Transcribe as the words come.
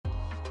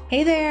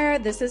Hey there,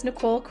 this is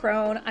Nicole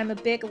Crone. I'm a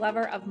big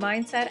lover of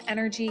mindset,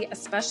 energy,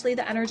 especially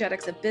the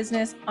energetics of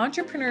business,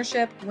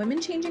 entrepreneurship,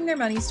 women changing their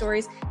money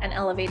stories, and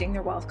elevating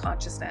their wealth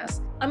consciousness.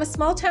 I'm a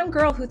small town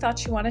girl who thought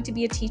she wanted to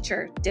be a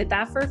teacher, did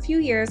that for a few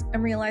years,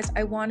 and realized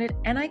I wanted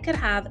and I could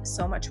have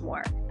so much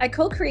more. I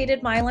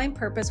co-created My Aligned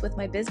Purpose with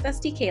my biz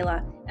bestie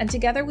Kayla, and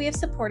together we have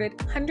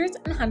supported hundreds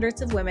and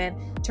hundreds of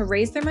women to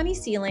raise their money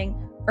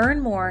ceiling,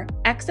 earn more,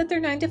 exit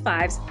their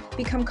 9-to-5s,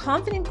 become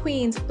confident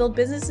queens, build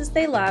businesses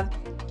they love,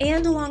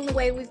 and along the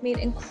way, we've made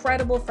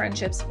incredible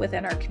friendships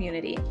within our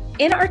community.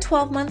 In our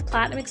 12-month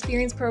Platinum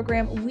Experience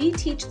program, we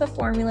teach the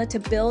formula to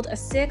build a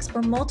 6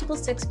 or multiple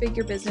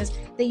 6-figure business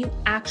that you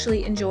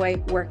actually enjoy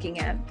working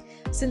in.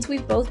 Since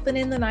we've both been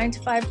in the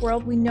 9-to-5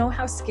 world, we know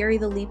how scary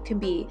the leap can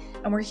be,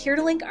 and we're here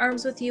to link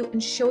arms with you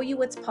and show you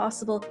what's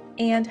possible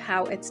and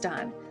how it's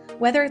done.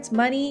 Whether it's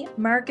money,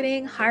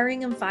 marketing,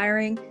 hiring and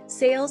firing,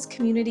 sales,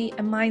 community,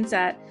 and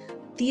mindset,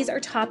 these are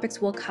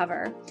topics we'll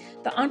cover.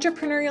 The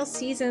entrepreneurial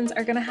seasons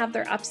are going to have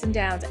their ups and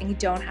downs, and you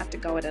don't have to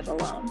go at it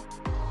alone.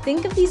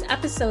 Think of these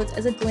episodes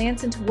as a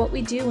glance into what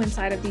we do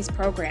inside of these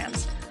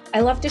programs. I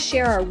love to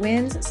share our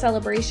wins,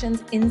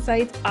 celebrations,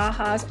 insights,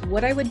 ahas,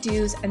 what I would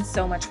do's, and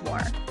so much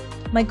more.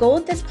 My goal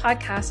with this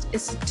podcast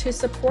is to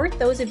support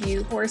those of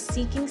you who are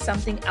seeking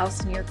something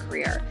else in your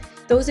career,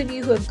 those of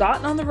you who have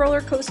gotten on the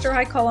roller coaster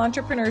I call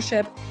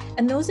entrepreneurship,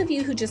 and those of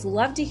you who just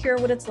love to hear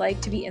what it's like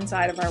to be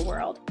inside of our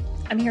world.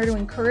 I'm here to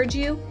encourage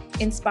you,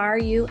 inspire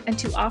you, and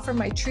to offer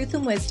my truth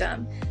and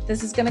wisdom.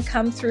 This is going to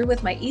come through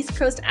with my East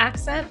Coast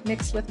accent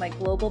mixed with my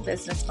global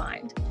business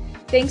mind.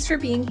 Thanks for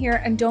being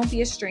here, and don't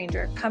be a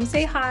stranger. Come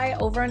say hi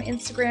over on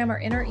Instagram or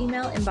in our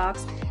email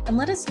inbox and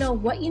let us know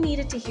what you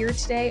needed to hear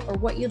today or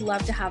what you'd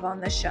love to have on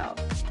the show.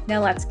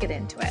 Now let's get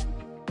into it.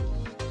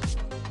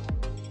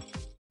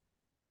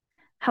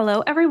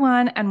 Hello,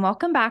 everyone, and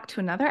welcome back to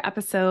another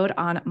episode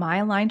on My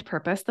Aligned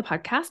Purpose, the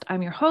podcast.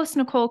 I'm your host,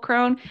 Nicole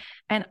Crone,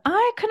 and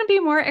I couldn't be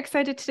more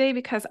excited today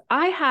because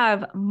I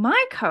have my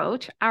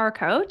coach, our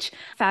coach,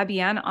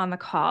 Fabienne, on the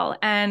call.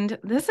 And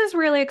this is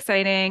really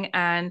exciting.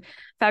 And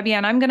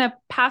Fabienne, I'm going to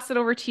pass it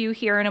over to you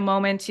here in a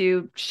moment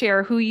to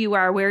share who you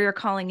are, where you're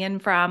calling in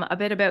from, a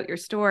bit about your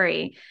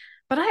story.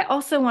 But I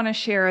also want to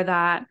share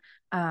that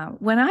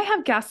when I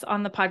have guests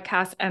on the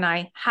podcast and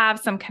I have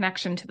some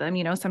connection to them,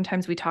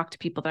 sometimes we talk to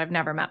people that I've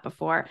never met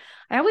before.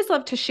 I always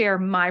love to share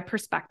my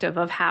perspective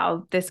of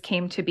how this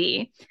came to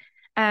be.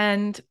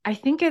 And I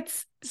think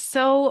it's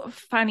so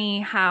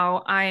funny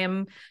how I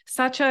am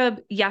such a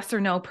yes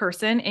or no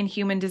person in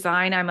human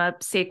design. I'm a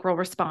sacral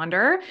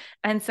responder.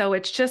 And so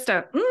it's just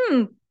a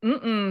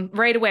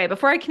right away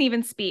before I can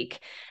even speak.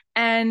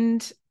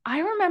 And I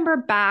remember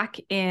back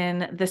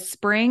in the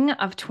spring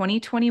of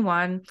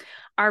 2021,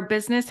 our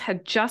business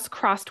had just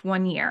crossed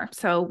 1 year.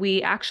 So our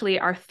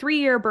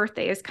 3-year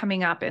birthday is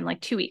coming up in like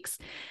 2 weeks.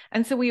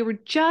 And so we were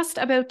just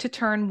about to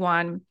turn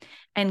 1.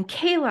 And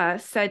Kayla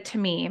said to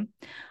me,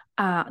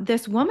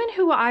 this woman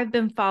who I've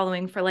been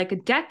following for like a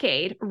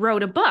decade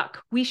wrote a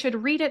book. We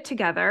should read it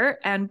together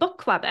and book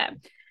club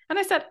it. And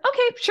I said,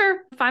 okay,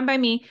 sure, fine by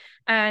me.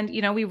 And,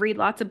 we read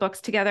lots of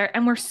books together,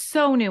 and we're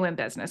so new in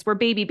business. We're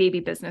baby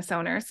business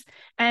owners.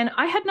 And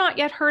I had not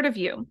yet heard of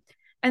you.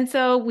 And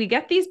so we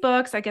get these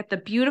books. I get the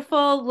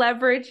beautiful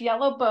leverage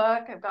yellow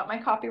book. I've got my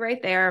copy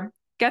right there.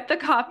 Get the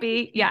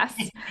copy. Yes.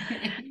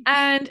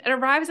 And it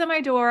arrives at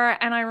my door.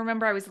 And I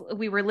remember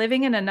we were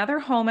living in another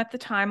home at the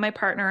time, my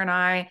partner and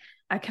I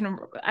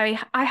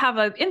have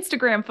an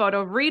Instagram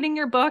photo of reading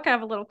your book. I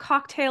have a little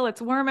cocktail.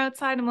 It's warm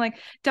outside. I'm like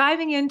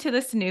diving into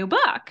this new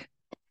book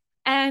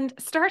and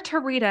start to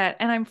read it.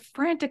 And I'm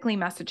frantically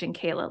messaging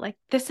Kayla, like,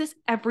 this is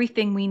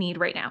everything we need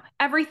right now.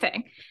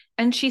 Everything.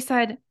 And she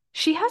said,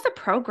 she has a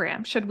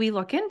program. Should we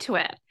look into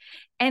it?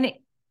 And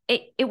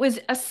it was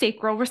a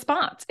sacral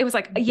response. It was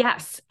like,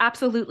 yes,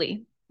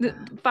 absolutely.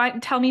 Fine,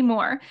 tell me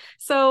more.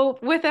 So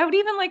without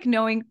even like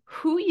knowing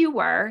who you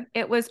were,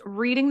 it was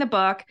reading the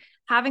book,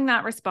 having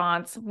that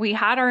response. We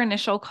had our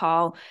initial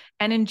call.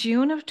 And in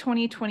June of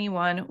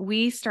 2021,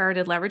 we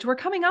started Leverage. We're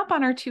coming up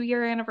on our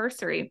 2-year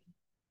anniversary.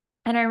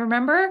 And I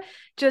remember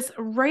just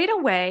right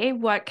away,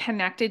 what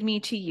connected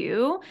me to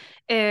you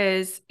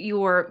is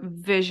your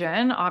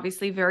vision,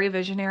 obviously very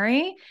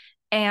visionary,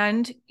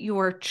 and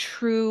your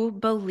true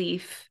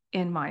belief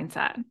in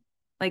mindset.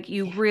 Like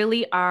you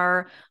really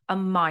are a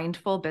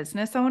mindful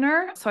business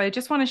owner. So I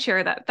just want to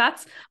share that.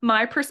 That's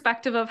my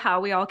perspective of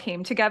how we all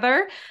came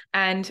together.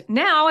 And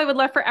now I would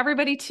love for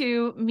everybody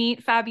to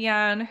meet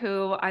Fabienne,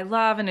 who I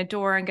love and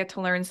adore and get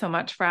to learn so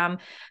much from.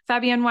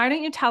 Fabienne, why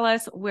don't you tell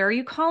us where are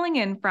you calling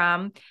in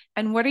from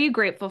and what are you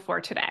grateful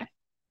for today?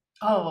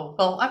 Oh,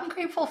 well, I'm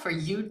grateful for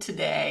you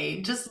today.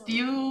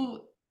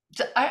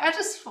 I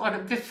just want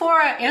to, before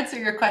I answer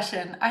your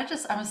question,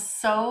 I'm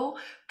so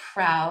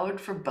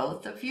proud for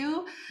both of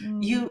you.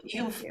 You, Thank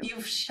you've, you.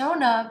 you've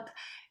shown up,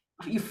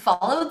 you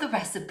followed the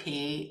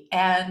recipe,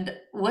 and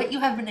what you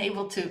have been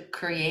able to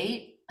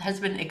create has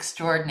been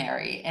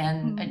extraordinary.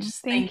 And I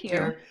just Thank think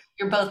you.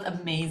 You're both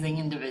amazing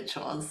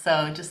individuals.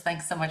 So just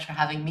thanks so much for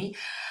having me.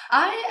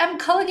 I am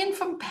calling in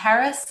from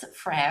Paris,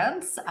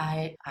 France.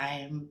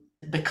 I'm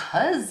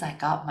because I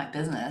got my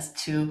business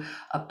to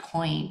a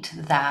point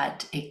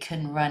that it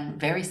can run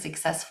very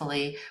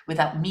successfully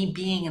without me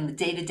being in the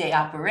day-to-day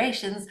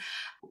operations.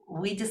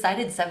 We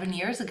decided 7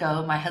 years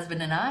ago, my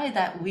husband and I,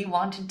 that we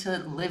wanted to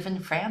live in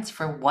France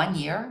for 1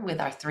 year with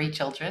our three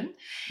children.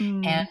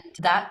 And Mm,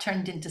 that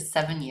turned into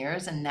 7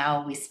 years. And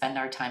now we spend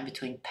our time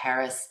between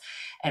Paris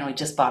and we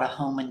just bought a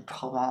home in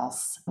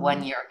Provence mm,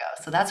 1 year ago.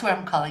 So that's where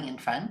I'm calling in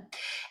from.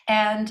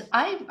 And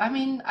I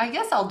mean, I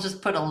guess I'll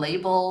just put a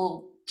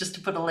label, just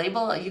to put a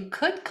label. You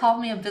could call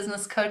me a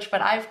business coach,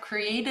 but I've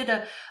created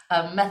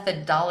a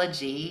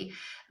methodology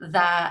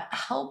that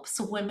helps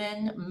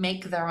women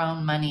make their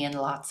own money and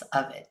lots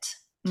of it.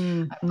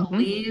 mm, I mhm.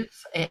 believe,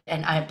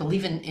 and I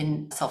believe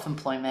in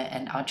self-employment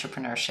and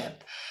entrepreneurship.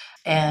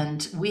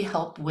 And we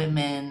help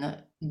women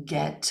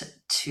get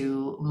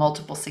to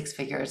multiple six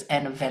figures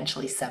and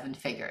eventually seven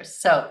figures.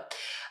 So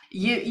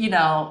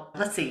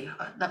let's see.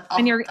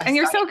 And I'll, you're I and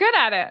you're start. so good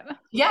at it.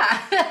 Yeah.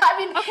 I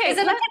mean, Okay, is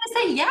it okay to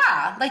say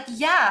yeah? Like,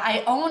 yeah,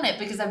 I own it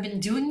because I've been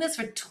doing this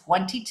for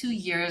 22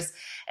 years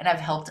and I've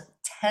helped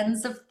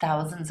tens of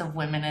thousands of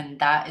women, and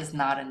that is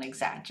not an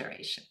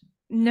exaggeration.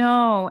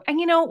 no. And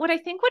what I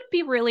think would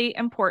be really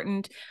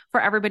important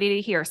for everybody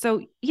to hear.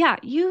 So, yeah,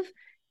 you've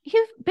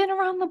been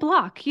around the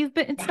block.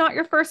 It's Yeah. not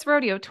your first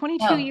rodeo.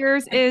 22 No.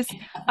 years is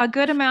a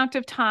good amount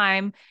of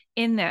time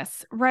in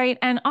this, right?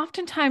 And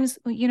oftentimes,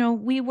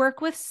 we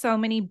work with so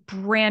many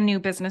brand new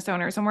business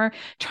owners and we're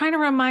trying to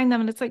remind them,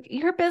 and it's like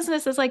your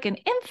business is like an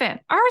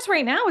infant. Ours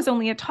right now is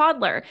only a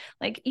toddler.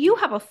 Like you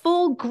have a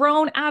full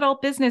grown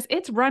adult business.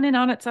 It's running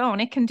on its own.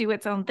 It can do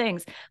its own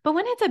things. But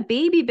when it's a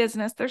baby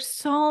business, there's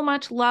so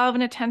much love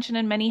and attention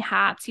and many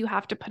hats you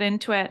have to put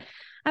into it.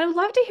 And I would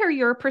love to hear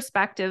your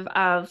perspective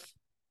of,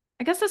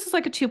 I guess this is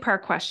like a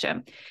two-part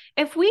question.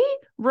 If we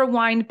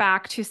rewind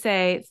back to,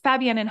 say,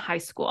 Fabienne in high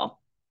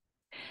school,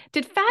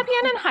 did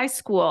Fabienne in high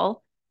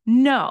school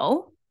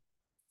know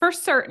for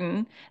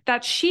certain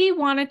that she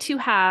wanted to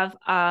have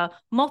a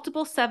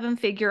multiple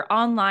seven-figure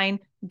online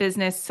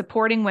business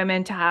supporting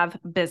women to have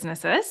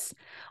businesses?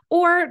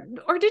 Or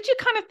did you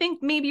kind of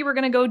think maybe you were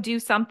going to go do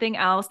something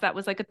else that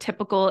was like a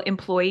typical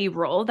employee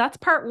role? That's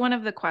part one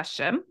of the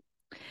question.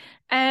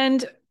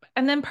 And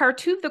and then part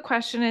two of the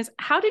question is,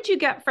 how did you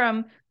get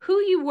from who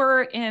you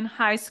were in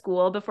high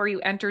school before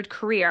you entered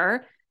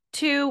career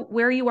to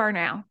where you are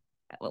now?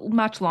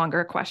 Much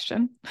longer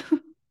question.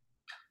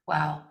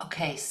 Wow.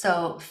 Okay.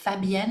 So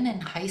Fabienne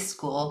in high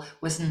school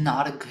was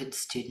not a good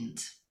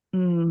student.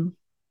 Mm.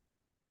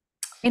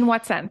 In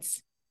what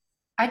sense?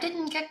 I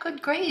didn't get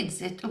good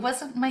grades. It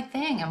wasn't my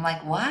thing. I'm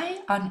like,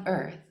 why on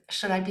earth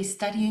should I be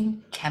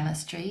studying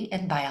chemistry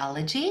and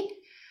biology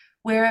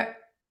where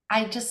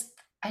I just,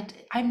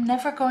 I'm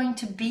never going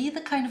to be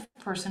the kind of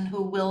person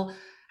who will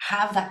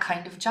have that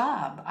kind of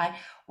job.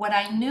 What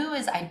I knew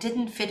is I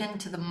didn't fit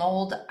into the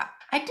mold.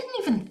 I didn't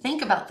even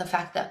think about the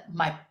fact that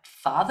my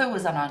father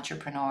was an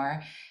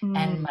entrepreneur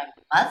and Mm, my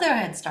mother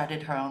had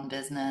started her own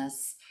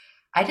business.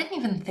 I didn't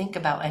even think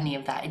about any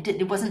of that.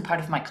 It wasn't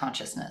part of my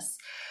consciousness.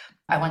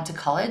 I went to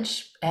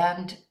college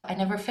and I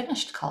never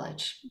finished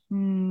college.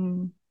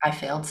 mm, I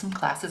failed some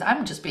classes.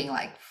 I'm just being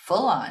like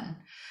full on.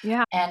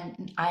 yeah.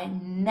 And I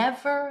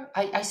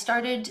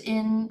started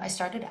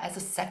as a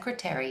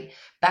secretary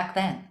back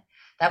then.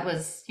 That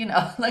was,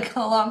 like a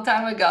long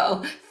time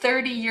ago,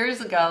 30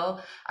 years ago.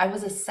 I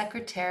was a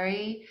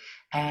secretary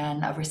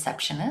and a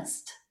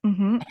receptionist.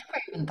 Hmm. I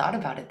never even thought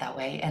about it that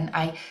way. And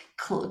I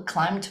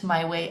climbed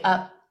my way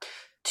up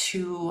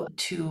to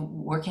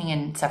working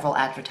in several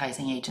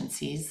advertising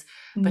agencies.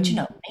 But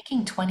Mm,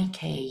 making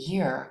 20K a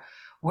year,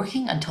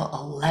 working until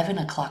 11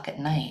 o'clock at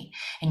night.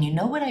 And you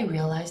know what I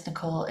realized,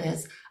 Nicole,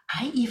 is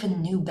I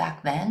even knew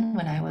back then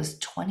when I was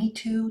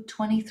 22,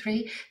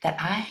 23, that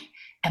I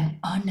am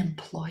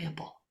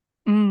unemployable.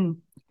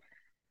 mm.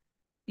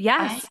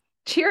 I, Yes.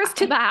 Cheers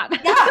to I, that.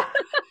 yeah.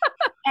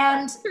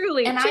 And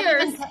Truly. and I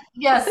Cheers. even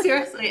yeah,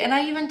 seriously. And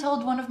I even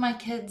told one of my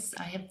kids,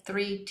 I have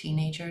three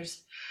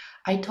teenagers.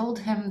 I told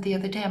him the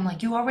other day, I'm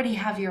like, you already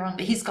have your own.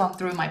 He's gone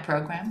through my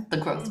program, the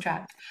growth Mm.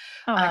 track.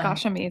 Oh my Um,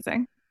 gosh,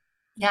 amazing.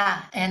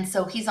 yeah, and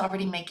so he's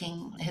already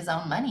making his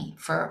own money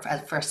for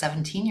a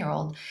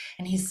 17-year-old,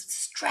 and he's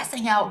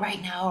stressing out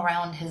right now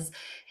around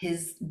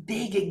his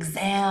big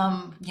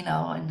exam,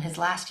 in his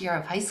last year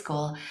of high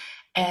school,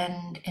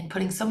 and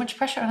putting so much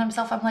pressure on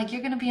himself. I'm like,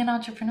 you're going to be an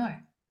entrepreneur.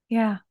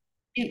 Yeah.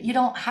 You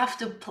don't have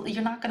to,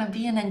 you're not going to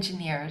be an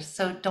engineer,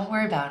 so don't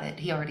worry about it.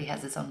 He already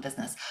has his own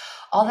business.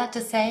 All that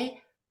to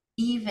say,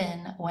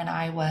 even when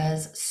I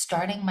was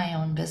starting my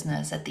own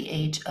business at the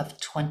age of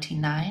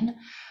 29,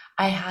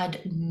 I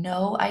had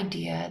no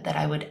idea that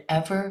I would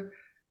ever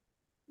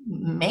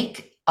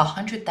make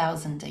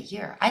 100,000 a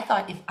year. I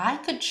thought if I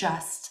could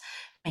just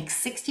make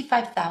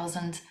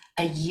 65,000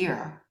 a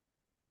year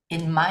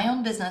in my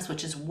own business,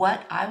 which is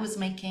what I was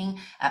making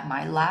at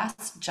my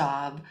last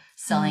job,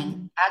 selling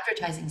Mm,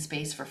 advertising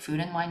space for Food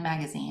and Wine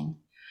magazine,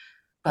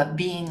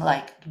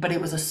 but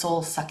it was a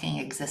soul sucking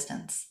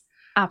existence.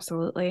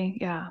 Absolutely.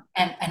 Yeah.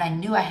 And I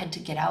knew I had to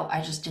get out.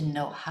 I just didn't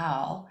know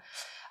how.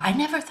 I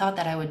never thought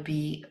that I would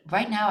be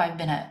right now. I've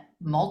been at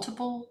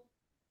multiple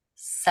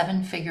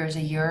seven figures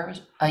a year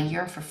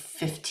for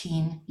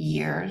 15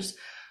 years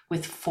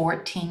with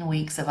 14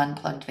 weeks of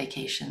unplugged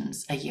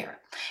vacations a year.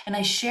 And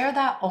I share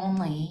that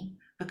only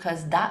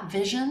because that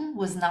vision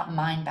was not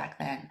mine back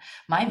then.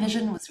 My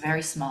vision was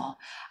very small.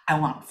 I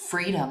want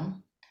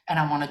freedom and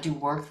I want to do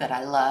work that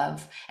I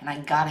love, and I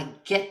got to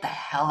get the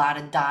hell out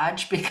of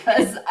Dodge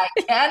because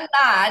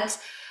I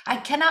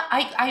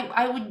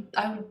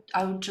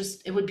would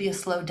just, it would be a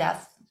slow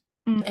death.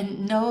 Mm.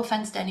 And no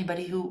offense to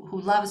anybody who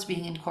loves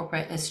being in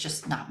corporate, it's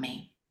just not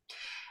me.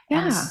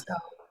 And Yeah. so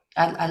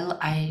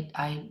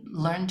I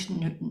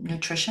learned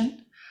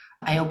nutrition.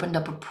 I opened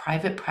up a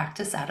private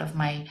practice out of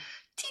my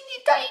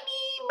teeny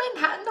tiny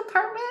Manhattan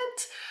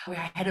apartment where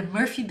I had a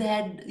Murphy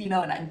bed, and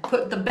I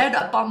put the bed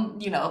up on,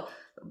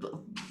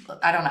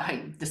 I don't know how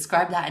you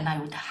describe that. And I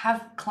would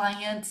have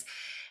clients,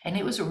 and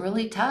it was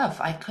really tough.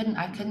 I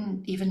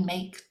couldn't even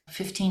make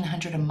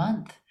 1,500 a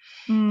month.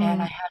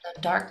 And I Mm, had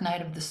a dark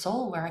night of the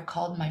soul where I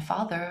called my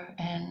father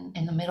and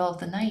in the middle of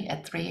the night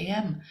at 3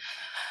 a.m.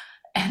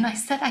 And I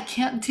said, I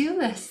can't do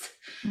this.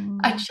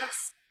 I mm,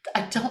 just,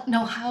 I don't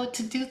know how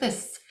to do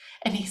this.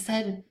 And he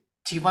said,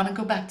 do you want to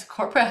go back to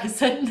corporate? I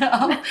said,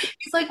 no.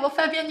 He's like, well,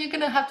 Fabienne, you're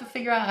going to have to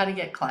figure out how to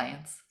get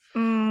clients.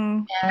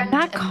 mm. And And,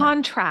 that and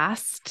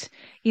contrast,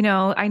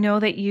 I know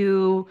that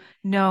you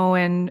know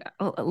and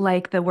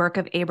like the work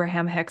of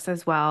Abraham Hicks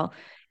as well.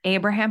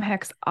 Abraham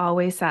Hicks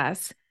always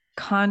says,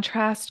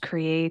 contrast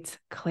creates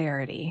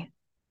clarity.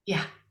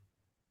 yeah,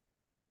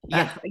 That's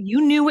yeah,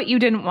 you knew what you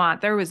didn't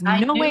want. There was I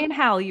no way knew. in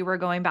hell you were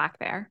going back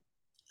there.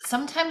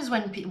 Sometimes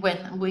when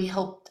we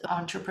help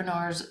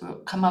entrepreneurs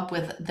come up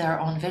with their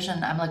own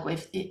vision, I'm like,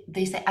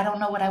 they say, I don't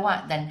know what I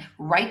want, then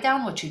write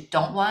down what you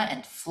don't want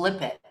and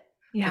flip it,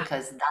 Yeah.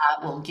 because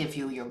that will give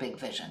you your big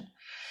vision.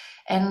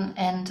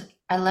 And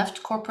I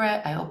left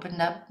corporate. I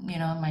opened up,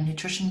 my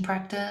nutrition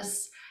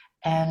practice,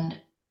 and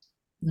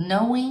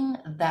knowing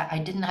that I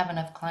didn't have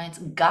enough clients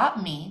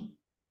got me,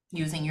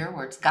 using your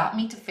words, got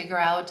me to figure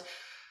out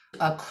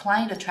a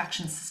client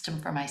attraction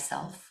system for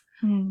myself.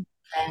 Mm,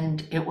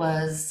 And it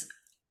was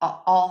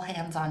all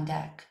hands on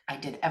deck. I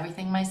did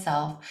everything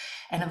myself,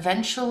 and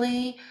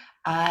eventually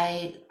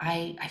I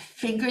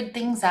figured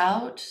things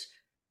out.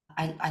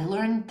 I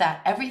learned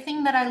that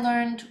everything that I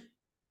learned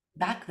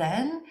back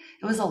then,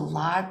 it was a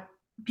lot.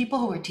 People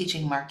who were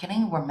teaching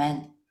marketing were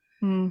men,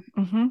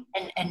 mm-hmm,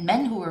 and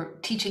men who were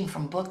teaching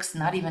from books,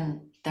 not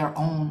even their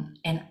own.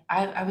 And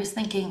I was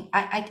thinking,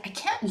 I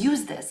can't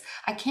use this.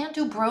 I can't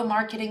do bro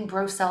marketing,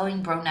 bro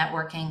selling, bro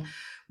networking,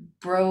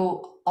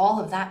 bro, all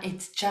of that.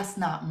 It's just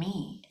not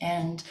me.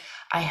 And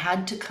I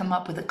had to come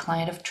up with a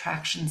client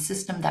attraction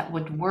system that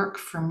would work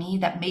for me,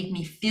 that made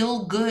me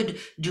feel good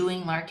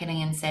doing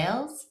marketing and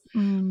sales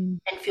mm,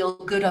 and feel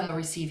good on the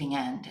receiving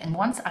end. And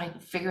once I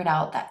figured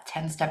out that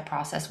 10-step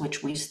process,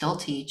 which we still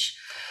teach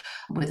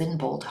within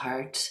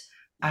Boldheart,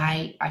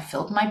 I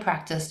filled my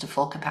practice to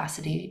full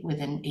capacity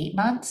within 8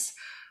 months.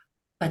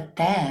 But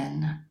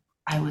then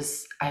I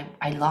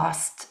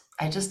lost,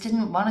 I just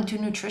didn't want to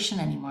do nutrition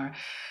anymore.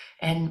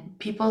 And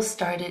people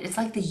started, it's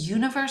like the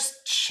universe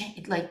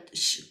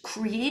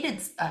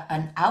created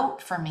an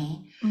out for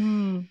me.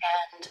 mm.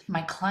 And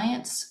my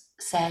clients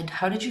said,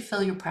 how did you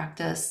fill your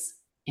practice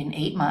in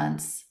 8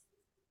 months?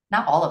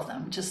 Not all of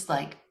them, just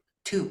like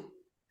two.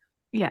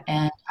 Yeah.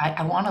 And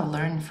I want to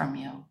learn from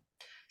you.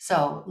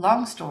 So,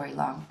 long story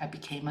long, I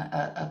became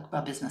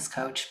a business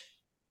coach.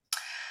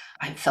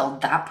 I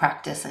filled that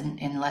practice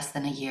in less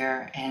than a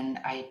year, and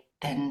I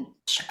then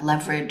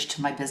leveraged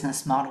my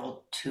business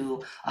model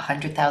to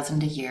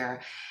 100,000 a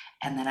year,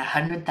 and then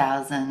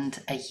 100,000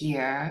 a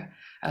year.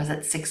 I was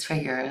at six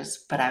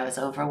figures, but I was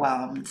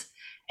overwhelmed,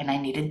 and I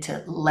needed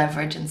to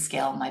leverage and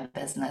scale my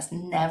business.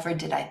 Never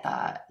did I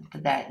thought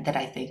that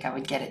I think I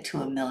would get it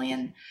to a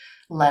million,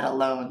 let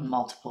alone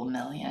multiple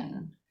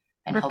million,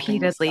 and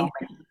helping so Repeatedly.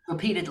 many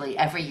repeatedly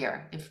every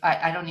year. If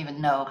I don't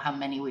even know how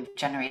many we've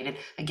generated.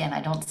 Again,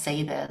 I don't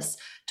say this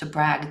to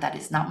brag. That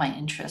is not my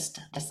interest.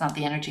 That's not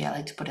the energy I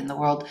like to put in the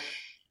world.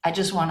 I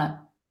just want to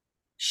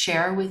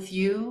share with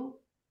you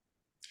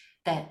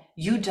that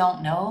you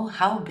don't know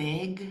how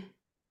big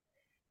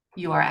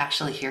you are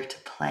actually here to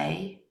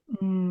play.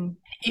 Mm,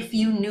 If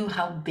you knew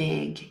how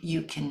big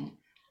you can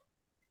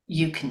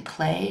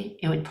play,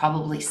 it would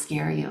probably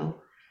scare you,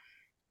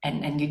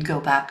 and you'd go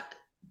back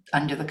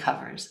under the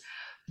covers.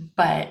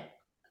 But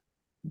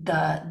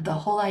the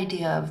whole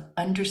idea of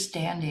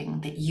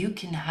understanding that you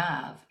can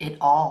have it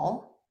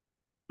all,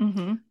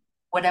 mm-hmm.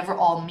 whatever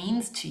all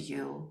means to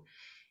you,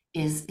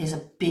 is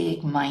a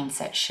big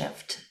mindset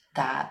shift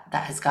that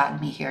has gotten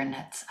me here, and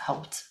that's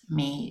helped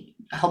me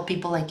help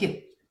people like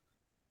you.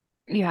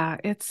 Yeah,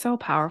 it's so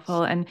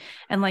powerful. And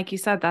like you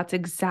said, that's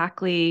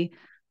exactly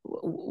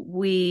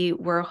we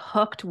were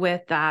hooked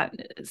with that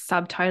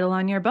subtitle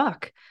on your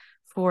book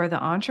for the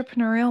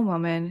entrepreneurial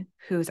woman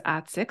who's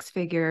at six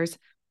figures,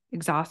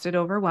 exhausted,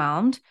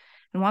 overwhelmed,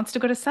 and wants to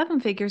go to seven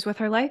figures with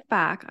her life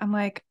back. I'm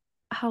like,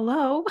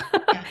 hello.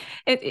 Yeah.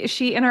 Is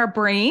she in our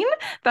brain?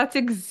 That's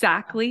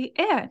exactly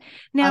it.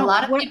 A Now,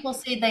 lot of what people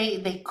say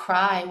they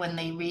cry when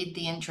they read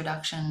the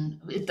introduction.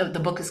 The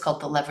book is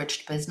called The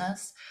Leveraged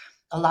Business.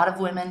 A lot of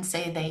women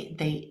say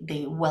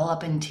they well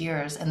up in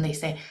tears and they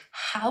say,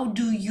 "How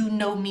do you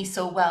know me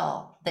so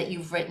well that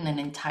you've written an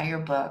entire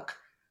book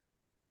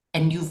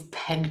and you've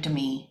pegged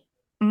me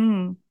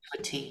mm. to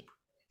a T?"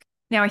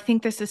 Now I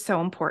think this is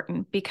so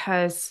important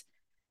because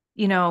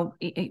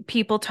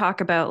people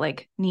talk about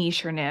like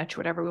niche or niche,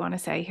 whatever we want to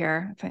say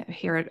here,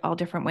 hear it all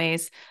different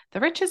ways. The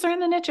riches are in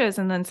the niches.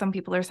 And then some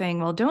people are saying,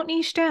 well, don't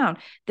niche down.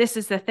 This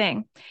is the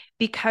thing.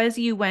 Because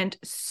you went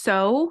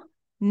so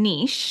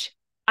niche,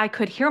 I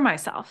could hear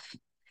myself.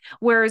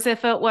 Whereas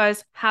if it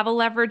was have a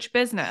leverage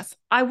business,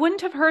 I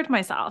wouldn't have heard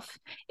myself.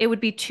 It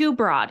would be too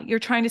broad. You're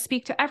trying to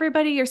speak to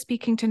everybody, you're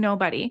speaking to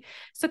nobody.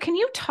 So, can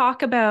you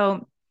talk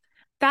about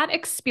that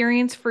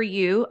experience for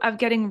you of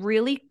getting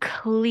really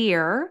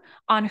clear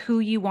on who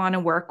you want to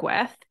work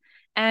with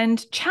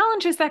and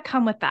challenges that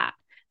come with that?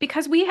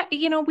 Because we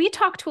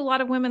talk to a lot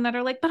of women that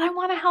are like, but I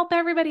want to help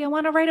everybody. I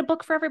want to write a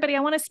book for everybody.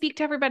 I want to speak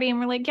to everybody. And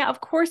we're like, yeah,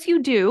 of course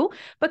you do.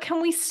 But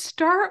can we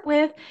start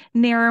with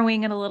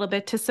narrowing it a little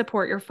bit to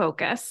support your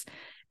focus?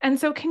 And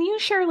so, can you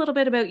share a little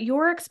bit about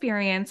your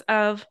experience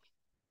of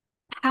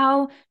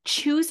how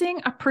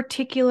choosing a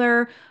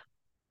particular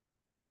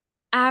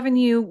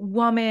avenue,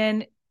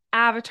 woman,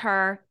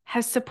 avatar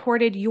has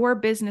supported your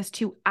business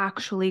to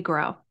actually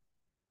grow?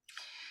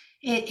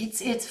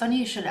 It's funny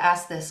you should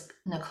ask this,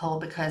 Nicole,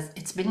 because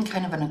it's been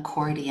kind of an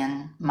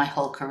accordion my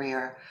whole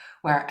career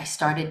where I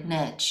started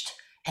niched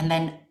and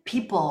then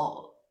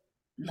people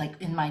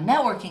like in my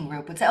networking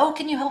group would say, "Oh,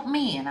 can you help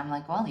me?" And I'm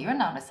like, "Well, you're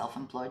not a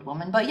self-employed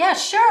woman, but yeah,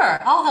 sure,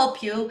 I'll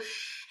help you."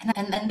 And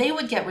then they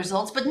would get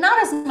results, but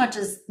not as much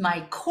as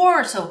my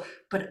core. So,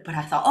 but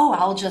I thought, "Oh,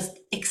 I'll just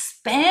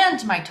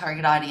expand my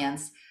target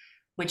audience,"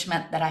 which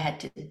meant that I had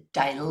to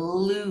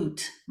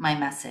dilute my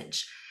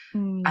message.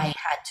 I Mm,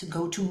 had to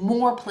go to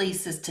more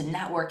places to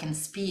network and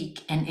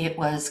speak, and it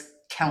was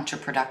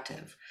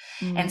counterproductive.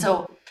 And mm,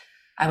 so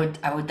I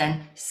would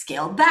then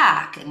scale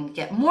back and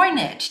get more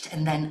niched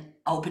and then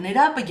open it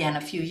up again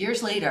a few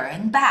years later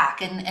and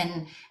back. And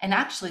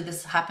actually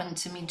this happened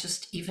to me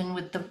just even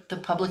with the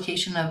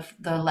publication of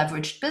the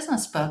leveraged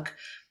business book.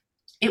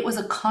 It was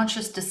a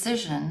conscious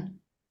decision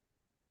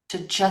to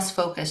just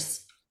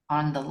focus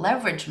on the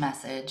leverage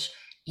message,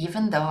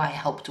 even though I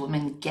helped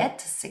women get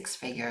to six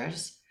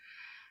figures.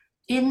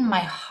 In my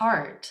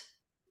heart,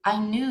 I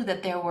knew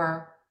that there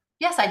were,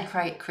 yes, I'd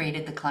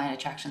created the client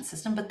attraction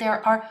system, but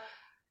there are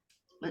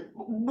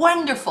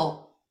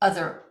wonderful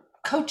other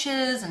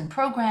coaches and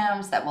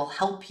programs that will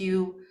help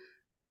you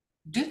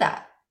do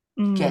that,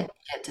 mm.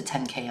 get to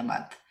 10K a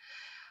month,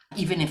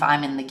 even if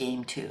I'm in the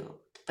game too.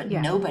 But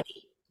Yeah.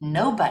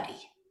 nobody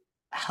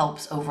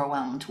helps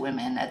overwhelmed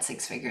women at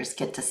six figures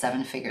get to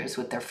seven figures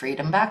with their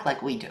freedom back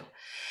like we do.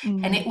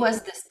 And Mm, it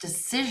was this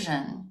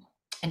decision.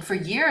 And for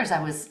years,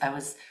 I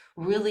was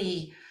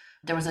really,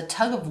 there was a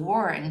tug of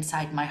war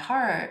inside my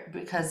heart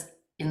because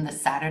in the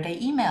Saturday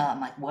email, I'm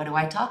like, what do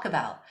I talk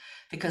about?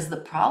 Because the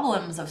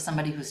problems of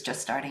somebody who's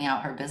just starting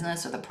out her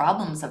business or the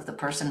problems of the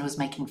person who's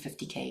making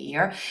 50K a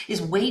year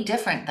is way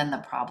different than the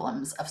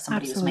problems of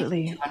somebody who's making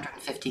absolutely.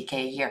 250K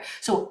a year.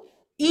 So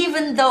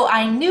even though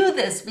I knew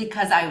this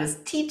because I was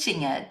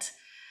teaching it,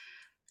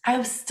 I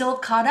was still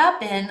caught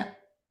up in,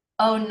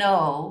 oh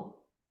no,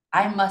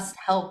 I must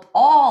help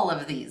all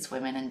of these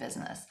women in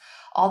business.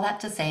 All that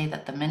to say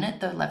that the minute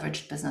the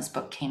leveraged business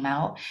book came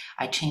out,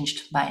 I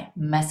changed my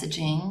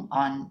messaging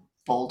on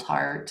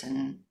Boldheart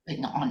and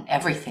on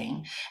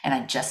everything. And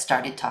I just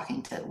started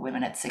talking to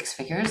women at six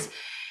figures.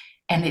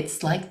 And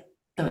it's like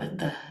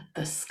the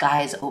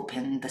skies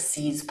opened, the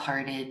seas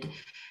parted,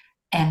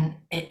 and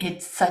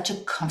it's such a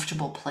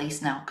comfortable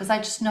place now because I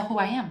just know who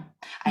I am.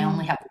 I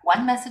only Mm, have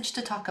one message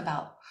to talk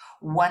about,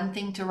 one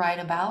thing to write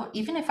about.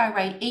 Even if I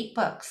write 8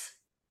 books,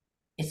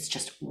 it's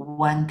just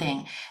one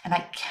thing. And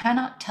I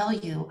cannot tell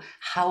you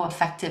how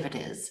effective it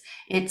is.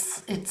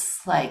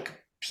 It's like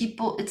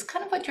people, it's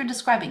kind of what you're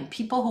describing.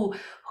 People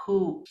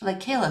who like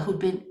Kayla, who'd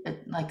been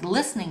like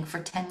listening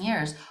for 10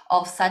 years,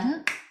 all of a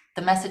sudden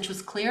the message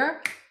was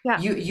clear.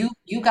 yeah.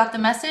 You got the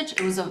message.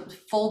 It was a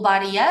full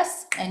body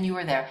yes, and you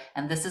were there.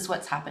 And this is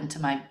what's happened to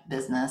my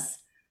business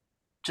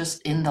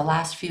just in the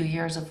last few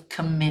years of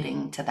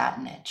committing to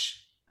that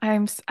niche.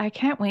 I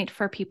can't wait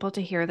for people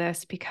to hear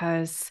this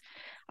because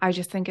I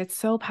just think it's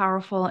so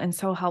powerful and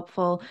so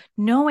helpful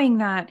knowing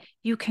that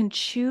you can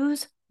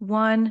choose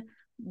one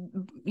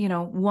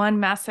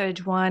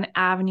message, one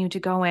avenue to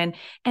go in.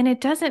 And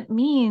it doesn't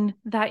mean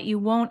that you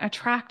won't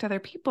attract other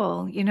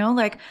people.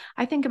 Like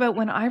I think about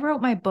when I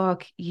wrote my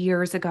book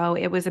years ago,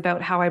 it was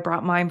about how I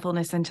brought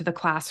mindfulness into the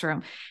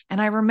classroom.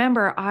 And I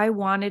remember I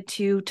wanted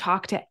to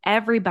talk to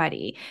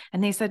everybody.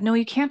 And they said, no,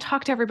 you can't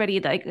talk to everybody,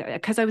 like,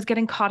 because I was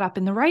getting caught up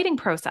in the writing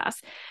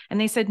process. And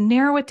they said,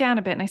 narrow it down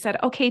a bit. And I said,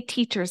 okay,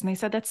 teachers. And they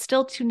said, that's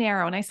still too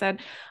narrow. And I said,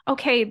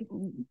 okay,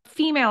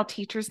 female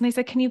teachers. And they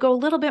said, can you go a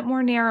little bit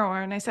more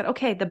narrower? And I said,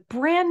 okay, day, the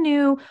brand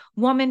new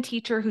woman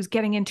teacher who's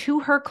getting into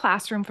her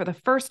classroom for the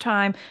first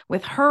time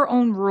with her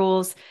own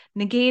rules,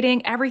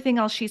 negating everything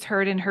else she's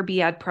heard in her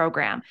BEd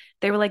program.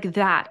 They were like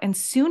that. And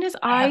soon as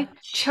I I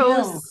have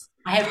chose chills.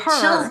 I have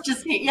chills her,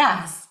 just,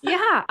 yes.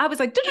 yeah, I was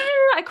like,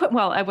 I couldn't,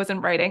 well, I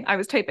wasn't writing, I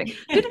was typing.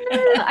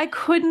 I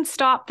couldn't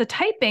stop the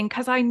typing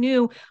because I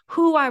knew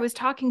who I was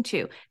talking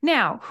to.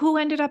 Now, who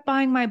ended up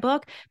buying my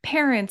book?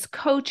 Parents,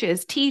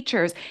 coaches,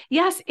 teachers.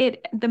 Yes,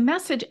 the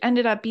message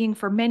ended up being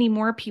for many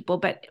more people,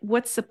 but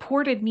what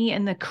supported me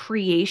in the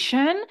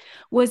creation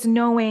was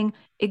knowing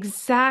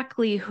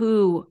exactly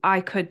who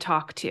I could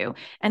talk to.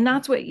 And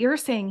that's what you're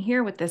saying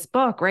here with this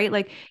book, right?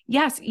 Like,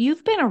 yes,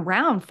 you've been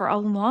around for a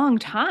long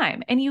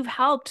time and you've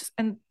helped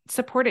and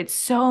supported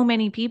so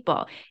many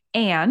people.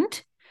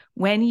 And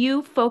when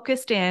you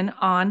focused in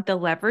on the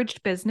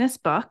leveraged business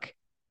book,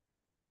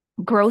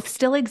 growth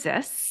still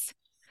exists.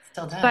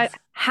 Still But does.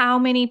 how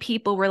many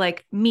people were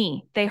like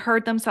me? They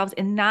heard themselves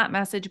in that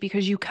message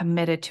because you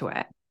committed to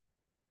it.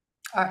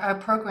 Our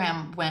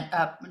program went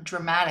up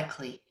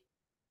dramatically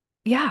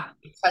Yeah.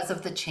 because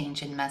of the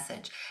change in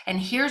message. And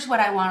here's what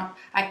I want,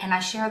 and I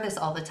share this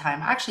all the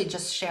time. I actually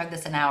just shared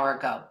this an hour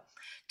ago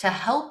to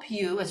help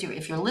you as you,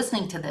 if you're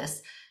listening to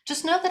this,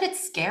 just know that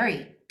it's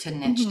scary to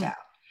niche Mm-hmm. down.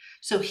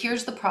 So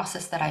here's the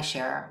process that I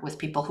share with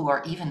people who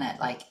are even at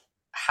like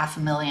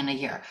 500,000 a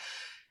year.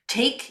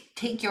 Take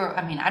your,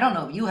 I mean, I don't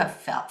know, you have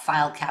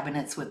file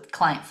cabinets with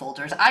client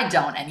folders. I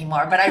don't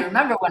anymore, but I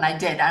remember when I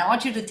did. I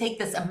want you to take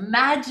this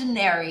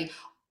imaginary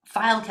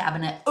file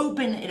cabinet,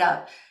 open it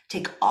up,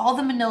 take all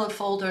the manila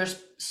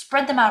folders,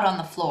 spread them out on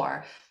the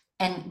floor,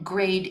 and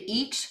grade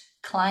each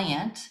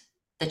client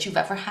that you've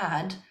ever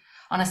had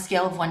on a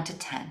scale of 1 to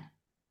 10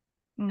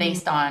 Mm,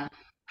 based on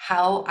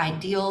how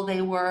ideal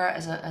they were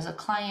as a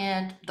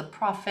client, the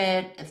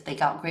profit, if they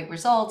got great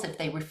results, if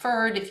they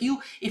referred, if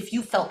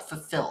you felt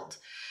fulfilled.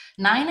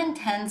 9 and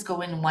 10s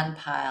go in one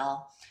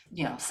pile.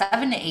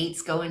 7 to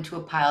 8s go into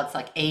a pile. It's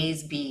like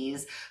A's,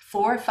 B's.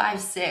 4, 5,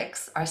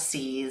 6 are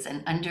C's,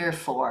 and under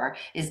 4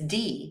 is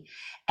D.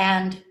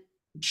 And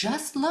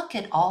just look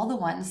at all the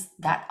ones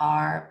that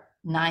are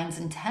 9s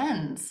and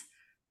 10s,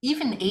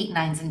 even 8,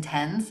 9s, and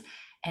 10s,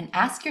 and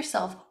ask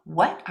yourself,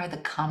 what are the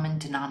common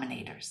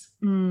denominators?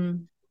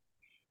 mm,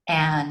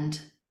 And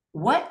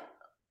what,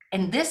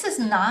 and this is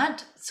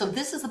not, so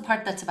this is the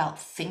part that's about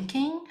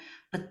thinking,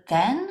 but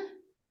then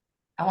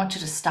I want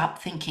you to stop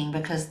thinking,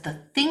 because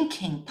the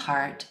thinking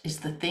part is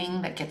the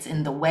thing that gets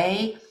in the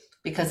way,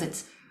 because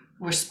it's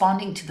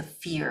responding to the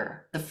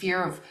fear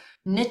of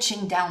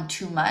niching down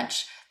too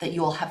much, that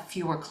you'll have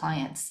fewer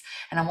clients.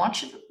 And I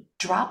want you to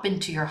drop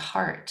into your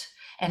heart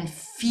and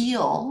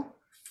feel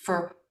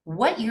for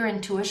what your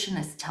intuition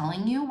is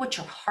telling you, what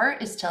your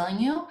heart is telling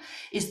you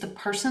is the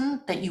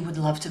person that you would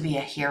love to be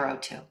a hero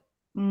to.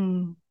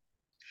 mm.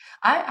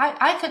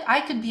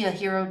 I could be a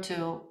hero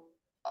to,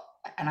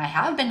 and I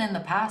have been in the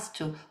past,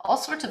 to all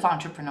sorts of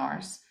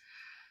entrepreneurs.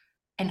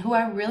 And who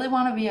I really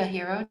want to be a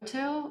hero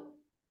to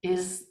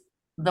is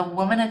the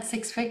woman at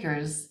 6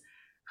 figures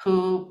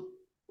who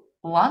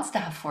wants to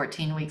have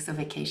 14 weeks of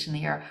vacation a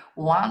year,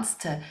 wants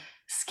to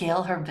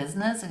scale her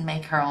business and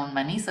make her own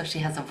money so she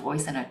has a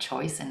voice and a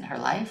choice in her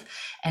life,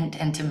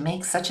 and to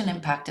make such an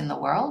impact in the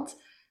world.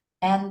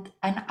 And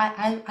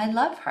I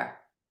love her.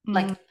 Mm.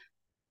 Like,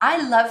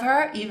 I love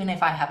her even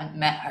if I haven't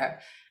met her.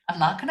 I'm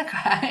not gonna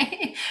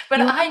cry, but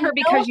You love I her know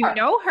because you her.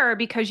 know her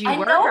because you I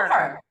were know her.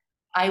 her.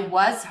 I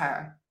was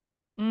her.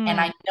 And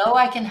Mm, I know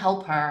I can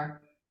help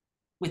her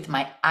with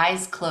my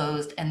eyes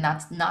closed. And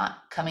that's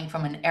not coming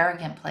from an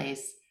arrogant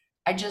place.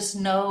 I just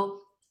know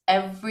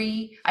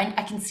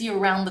I can see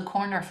around the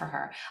corner for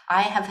her.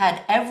 I have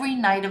had every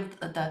night of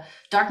the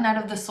dark night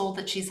of the soul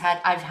that she's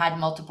had, I've had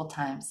multiple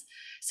times.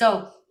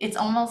 So it's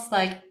almost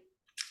like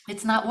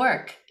it's not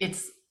work.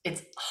 It's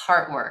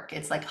heart work.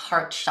 It's like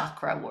heart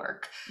chakra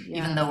work,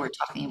 even though yes. we're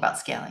talking about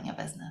scaling a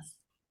business.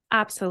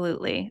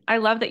 Absolutely. I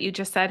love that you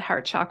just said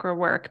heart chakra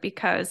work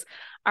because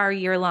our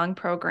year-long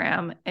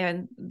program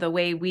and the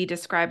way we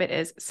describe it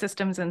is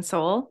systems and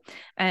soul.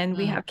 And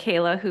we Mm, have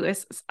Kayla, who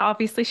is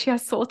obviously she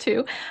has soul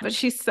too, but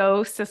she's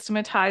so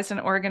systematized and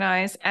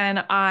organized. And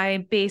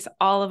I base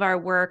all of our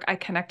work, I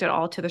connect it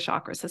all to the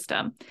chakra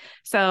system.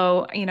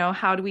 So,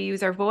 how do we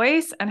use our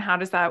voice and how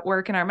does that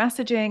work in our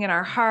messaging and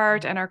our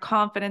heart and our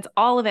confidence,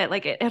 all of it,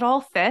 like it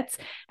all fits.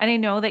 And I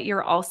know that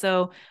you're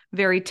also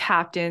very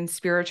tapped in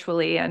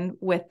spiritually and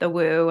with the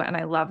woo. And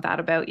I love that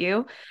about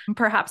you.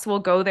 Perhaps we'll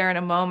go there in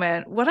a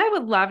moment. What I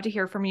would love to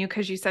hear from you,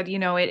 because you said,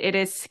 it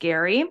is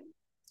scary.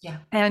 yeah.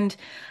 And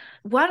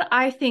what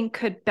I think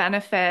could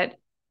benefit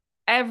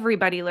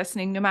everybody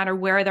listening, no matter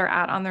where they're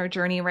at on their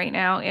journey right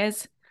now,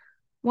 is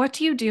what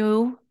do you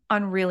do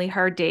on really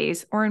hard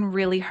days or in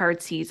really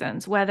hard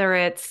seasons, whether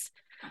it's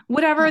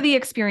whatever the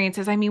experience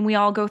is? I mean, we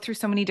all go through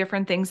so many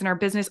different things in our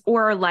business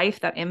or our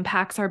life that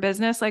impacts our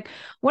business. Like,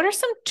 what are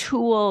some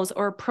tools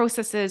or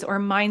processes or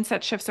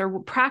mindset shifts or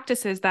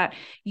practices that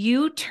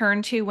you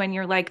turn to when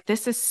you're like,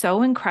 this is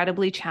so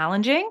incredibly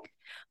challenging,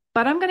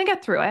 but I'm going to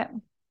get through it?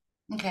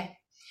 Okay.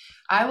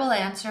 I will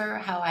answer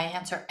how I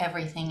answer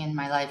everything in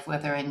my life,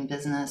 whether in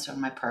business or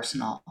my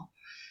personal.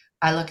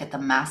 I look at the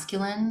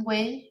masculine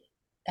way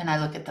and I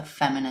look at the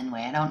feminine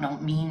way. I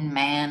don't mean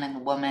man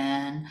and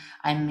woman.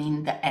 I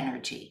mean the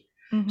energy.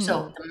 Mm-hmm.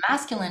 So the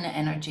masculine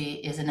energy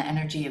is an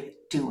energy of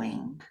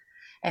doing.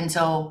 And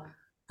so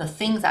the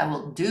things I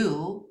will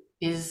do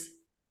is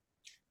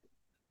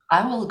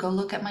I will go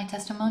look at my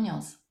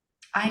testimonials.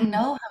 I Mm.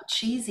 know how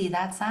cheesy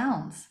that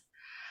sounds.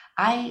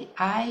 I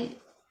I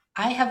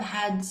I have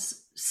had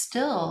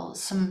still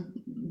some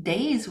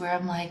days where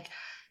I'm like,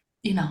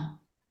 you know,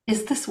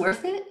 is this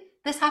worth it?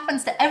 This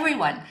happens to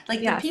everyone. Like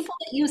the Yes. people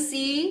that you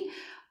see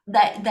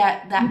that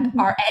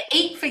are at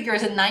eight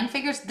figures and nine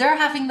figures, they're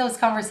having those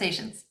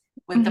conversations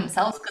with Mhm.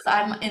 themselves because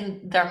I'm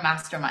in their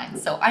mastermind.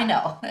 So I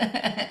know.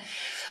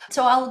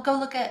 So I'll go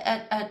look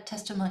at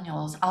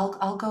testimonials.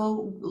 I'll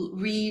go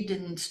read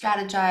and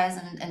strategize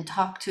and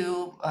talk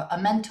to a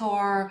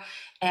mentor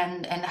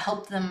and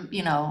help them,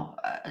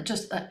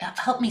 just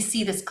help me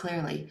see this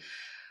clearly.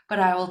 But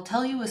I will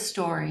tell you a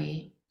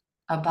story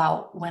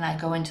about when I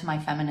go into my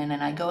feminine,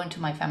 and I go into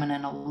my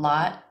feminine a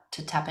lot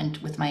to tap into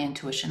with my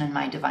intuition and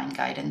my divine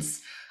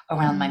guidance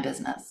around my Mm.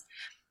 business.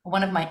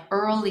 One of my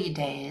early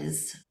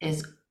days is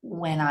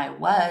when I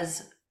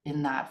was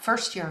in that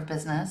first year of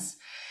business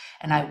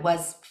and I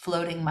was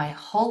floating my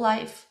whole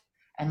life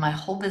and my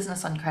whole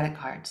business on credit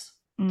cards.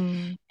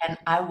 Mm. And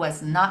I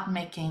was not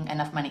making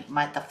enough money.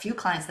 The few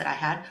clients that I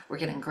had were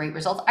getting great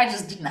results. I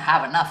just didn't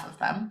have enough of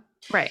them.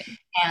 Right.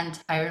 And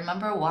I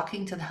remember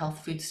walking to the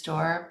health food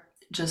store,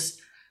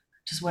 just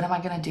what am I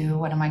going to do?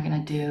 What am I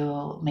going to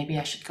do? Maybe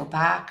I should go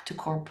back to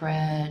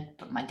corporate.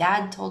 But my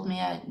dad told me,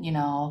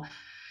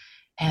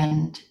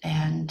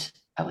 and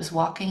I was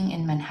walking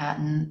in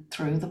Manhattan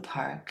through the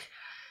park,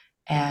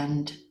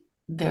 and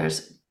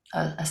there's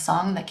a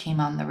song that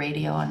came on the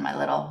radio on my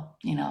little,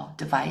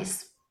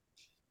 device,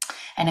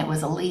 and it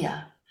was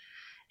Aaliyah,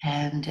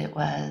 and it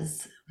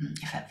was,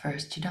 if at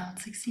first you don't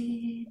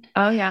succeed,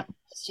 Oh, yeah.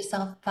 dust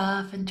yourself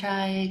off and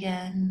try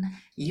again.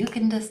 You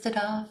can dust it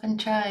off and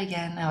try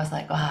again. I was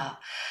like, wow,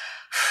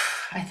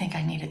 I think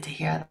I needed to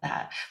hear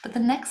that. But the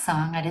next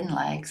song I didn't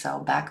like.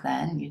 So back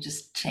then, you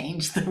just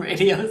changed the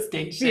radio Yeah.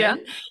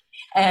 station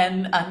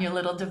and on your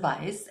little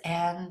device,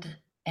 and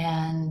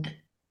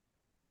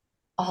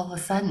all of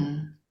a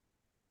sudden,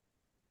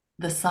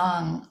 the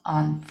song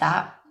on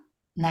that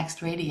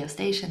next radio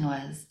station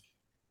was,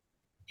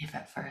 if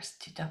at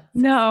first you don't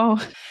succeed, No.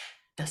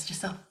 dust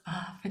yourself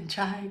off and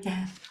try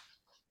again.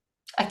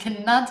 I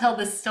cannot tell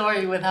this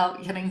story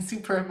without getting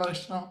super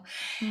emotional.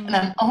 And Mm.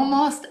 I'm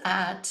almost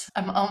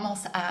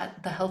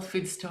at the health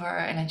food store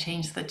and I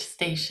changed the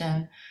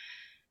station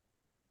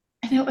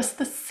and it was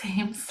the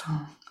same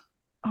song,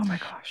 Oh my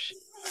gosh.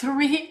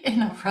 3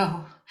 in a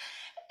row.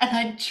 And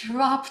I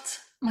dropped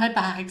my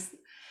bags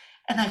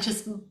and I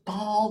just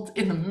bawled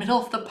in the middle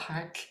of the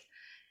park.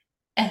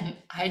 And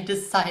I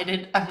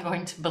decided I'm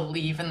going to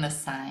believe in the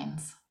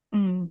signs.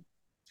 Mm.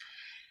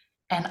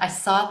 And I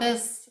saw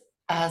this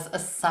as a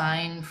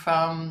sign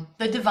from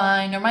the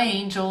divine or my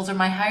angels or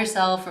my higher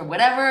self or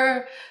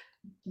whatever.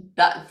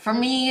 That for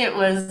me, it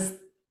was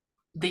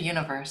the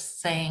universe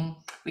saying,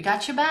 we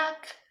got your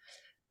back.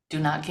 Do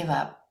not give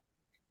up.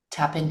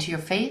 Tap into your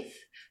faith.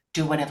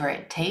 Do whatever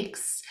it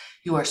takes.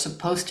 You are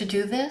supposed to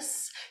do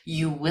this.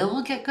 You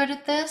will get good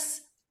at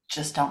this.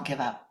 Just don't give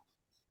up.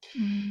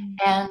 Mm.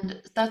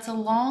 And that's a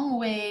long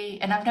way.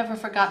 And I've never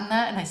forgotten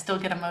that. And I still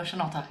get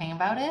emotional talking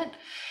about it.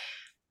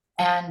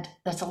 And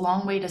that's a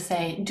long way to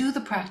say, do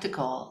the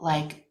practical,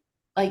 like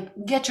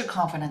get your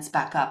confidence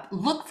back up.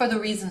 Look for the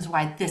reasons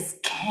why this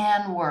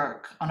can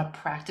work on a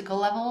practical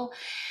level,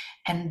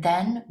 and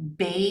then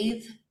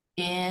bathe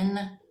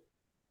in,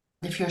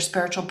 if you're a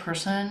spiritual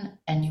person,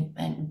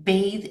 and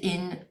bathe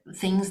in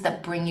things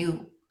that bring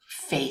you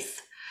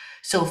faith.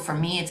 So for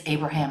me, it's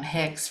Abraham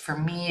Hicks. For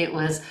me, it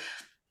was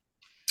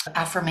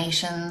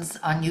affirmations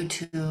on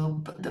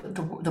YouTube,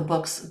 the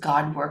books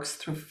God Works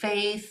Through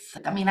Faith.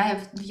 I mean, I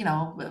have,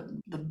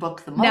 the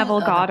book, Neville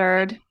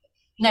Goddard.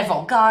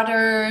 Neville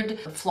Goddard,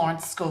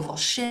 Florence Scovel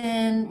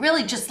Shinn,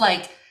 really just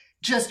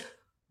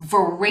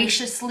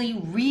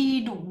voraciously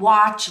read,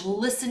 watch,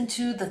 listen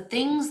to the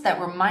things that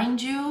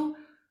remind you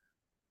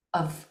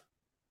of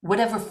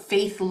whatever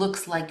faith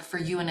looks like for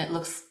you, and it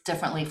looks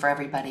differently for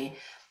everybody.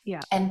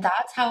 Yeah. And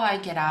that's how I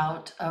get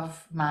out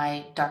of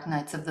my dark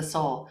nights of the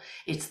soul.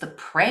 It's the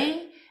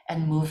pray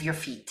and move your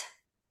feet,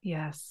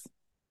 Yes.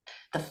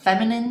 the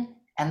feminine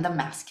and the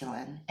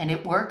masculine, and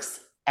it works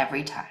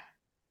every time.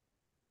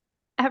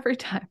 Every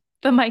time.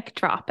 The mic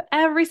drop.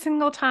 Every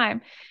single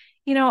time.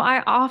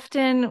 I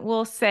often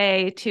will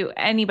say to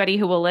anybody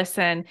who will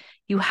listen,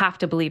 you have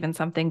to believe in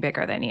something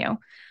bigger than you.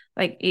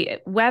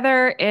 Like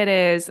whether it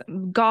is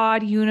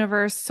God,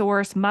 universe,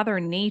 source, mother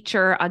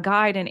nature, a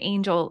guide, an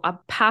angel, a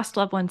past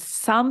loved one,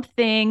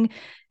 something,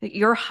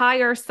 your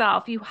higher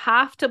self, you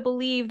have to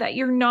believe that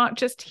you're not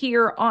just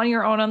here on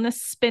your own on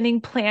this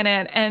spinning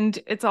planet and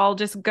it's all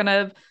just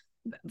gonna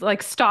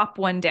like stop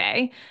one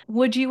day.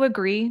 Would you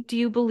agree? Do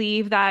you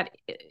believe that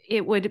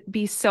it would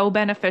be so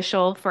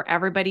beneficial for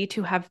everybody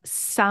to have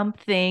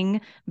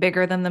something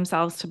bigger than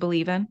themselves to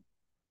believe in?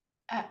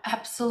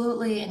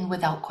 Absolutely, and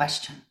without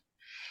question.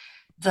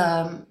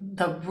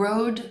 The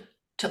road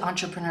to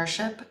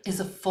entrepreneurship is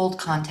a full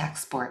contact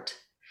sport.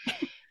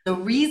 The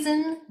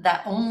reason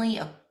that only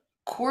a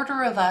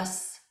quarter of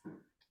us,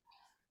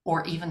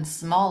 or even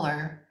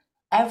smaller,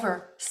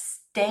 ever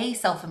stay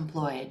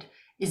self-employed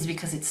is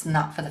because it's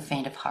not for the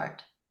faint of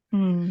heart.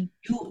 Mm,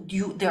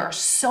 There are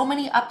so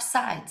many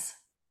upsides.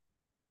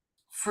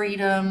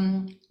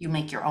 Freedom, you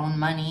make your own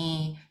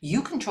money,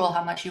 you control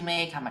how much you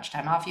make, how much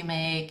time off you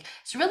make.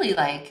 It's really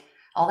like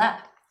all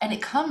that. And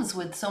it comes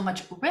with so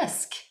much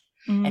risk.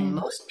 And mm,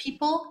 most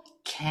people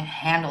can't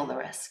handle the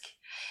risk.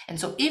 And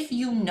so if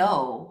you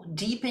know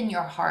deep in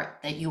your heart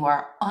that you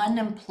are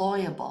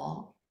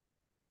unemployable,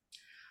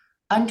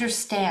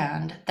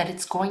 understand that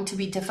it's going to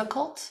be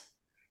difficult,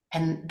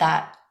 and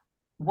that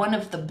one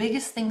of the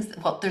biggest things,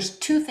 well, there's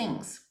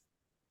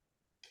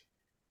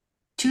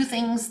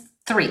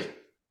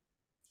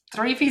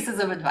three pieces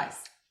of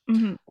advice.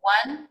 mhm.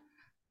 One,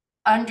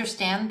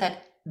 understand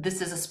that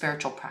this is a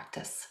spiritual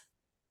practice.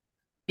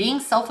 Being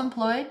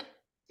self-employed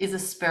is a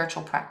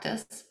spiritual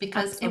practice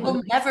because it will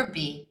Absolutely. never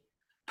be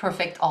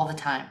perfect all the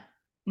time.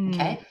 Mm,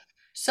 Okay.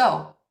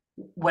 So,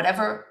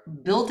 whatever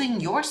building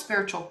your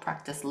spiritual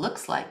practice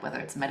looks like, whether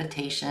it's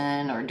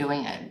meditation or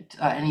doing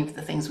any of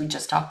the things we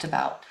just talked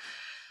about,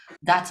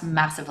 that's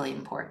massively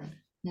important.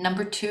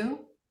 Number two,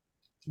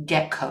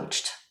 get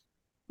coached.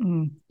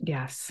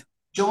 yes.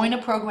 Join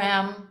a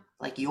program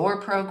like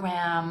your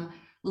program.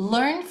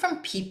 Learn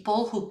from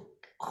people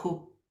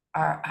who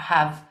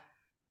have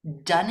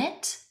done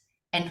it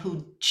and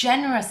who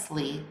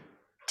generously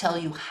tell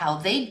you how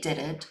they did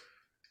it,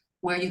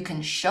 where you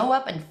can show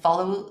up and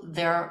follow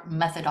their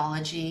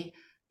methodology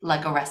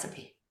like a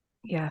recipe.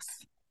 Yes.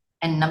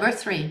 And number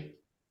three,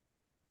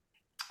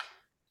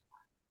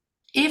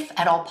 if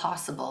at all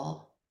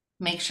possible,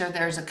 make sure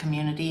there's a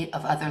community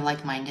of other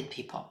like-minded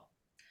people.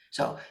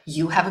 So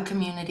you have a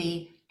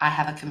community, I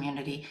have a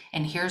community,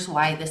 and here's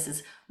why this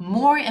is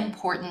more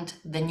important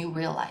than you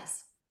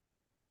realize.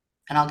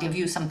 And I'll give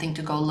you something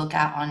to go look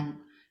at on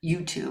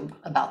YouTube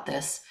about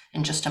this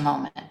in just a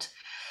moment.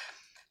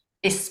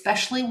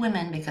 Especially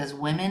women, because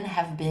women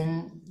have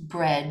been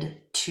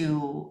bred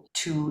to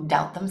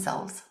doubt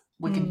themselves.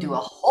 We could do a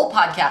Mm. whole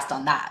podcast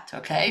on that,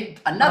 okay?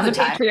 On Another the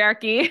time.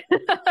 patriarchy.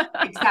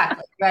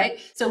 Exactly, right?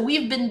 So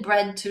we've been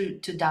bred to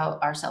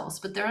doubt ourselves,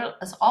 but there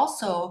is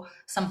also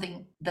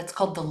something that's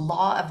called the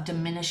law of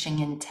diminishing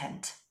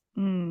intent.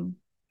 Mm,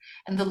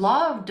 And the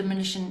law of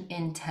diminishing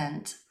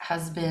intent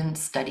has been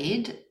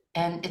studied,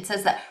 and it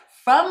says that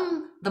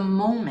from the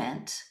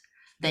moment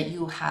that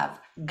you have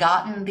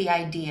gotten the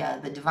idea,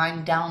 the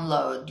divine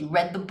download, you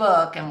read the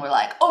book and were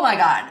like, oh my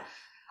God,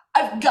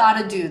 I've got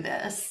to do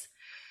this.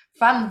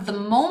 From the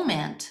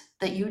moment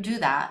that you do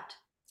that,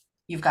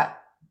 you've got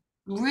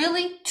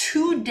really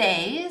 2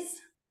 days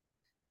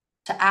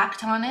to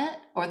act on it,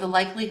 or the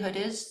likelihood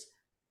is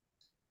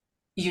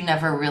you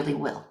never really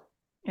will.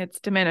 it's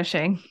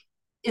diminishing.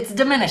 It's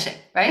diminishing,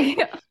 right?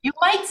 Yeah. You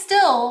might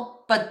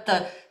still, but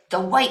the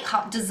white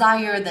hot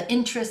desire, the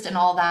interest and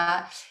all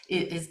that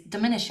is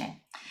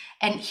diminishing.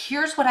 And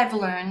here's what I've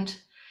learned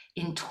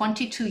in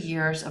 22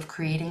 years of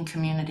creating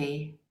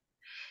community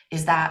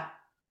is that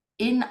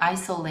in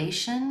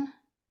isolation,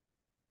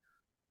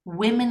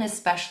 women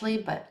especially,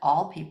 but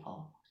all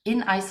people,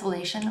 in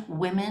isolation,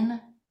 women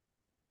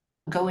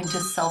go into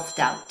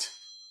self-doubt.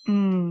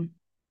 Mm,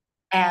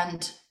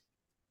 And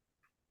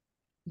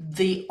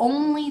the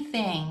only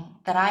thing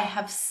that I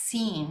have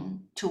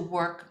seen to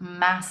work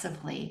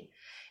massively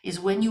is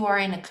when you are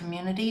in a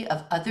community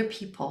of other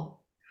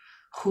people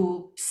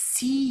who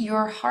see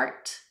your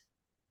heart,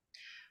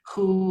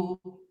 who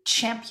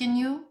champion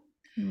you,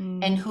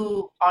 mm. and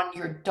who on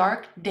your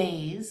dark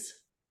days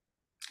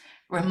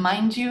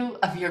remind you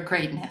of your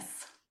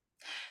greatness.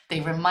 They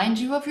remind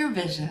you of your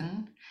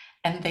vision,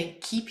 and they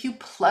keep you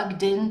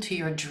plugged into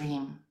your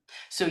dream.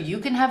 So you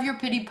can have your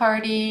pity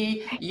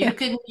party, Yeah. you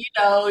can,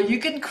 you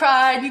can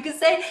cry, you can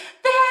say,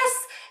 this,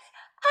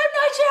 I'm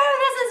not sure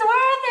this is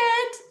worth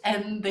it.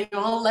 And they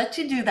will let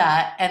you do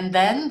that. And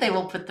then they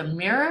will put the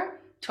mirror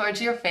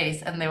towards your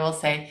face and they will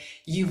say,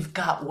 you've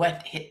got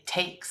what it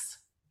takes.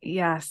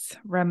 Yes.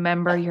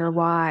 Remember your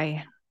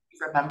why.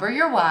 Remember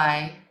your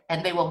why,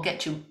 and they will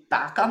get you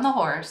back on the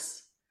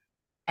horse.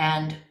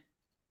 And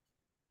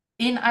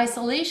in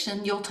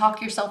isolation, you'll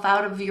talk yourself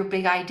out of your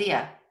big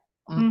idea.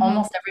 Hmm.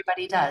 Almost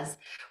everybody does,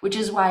 which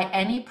is why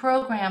any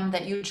program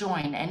that you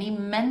join, any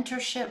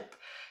mentorship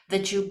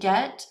that you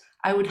get,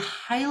 I would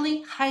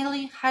highly,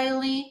 highly,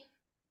 highly,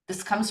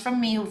 this comes from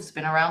me who's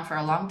been around for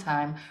a long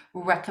time,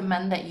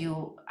 recommend that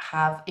you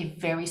have a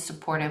very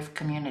supportive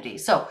community.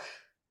 So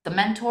the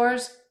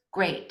mentors,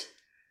 great.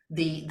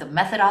 The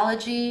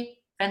methodology,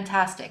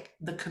 fantastic.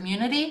 The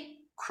community,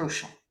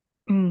 crucial.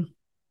 Mm,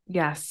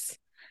 yes,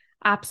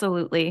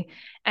 absolutely.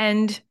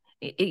 And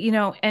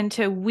And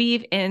to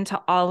weave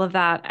into all of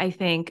that, I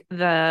think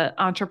the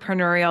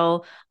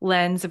entrepreneurial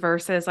lens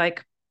versus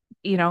like,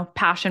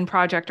 passion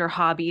project or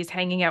hobbies,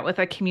 hanging out with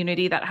a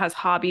community that has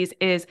hobbies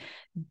is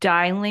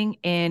dialing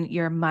in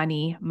your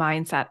money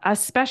mindset,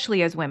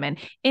 especially as women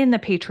in the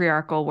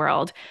patriarchal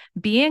world,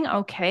 being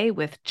okay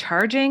with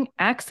charging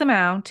X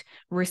amount,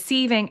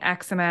 receiving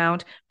X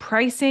amount,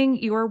 pricing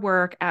your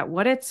work at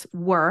what it's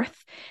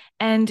worth,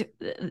 and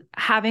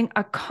having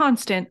a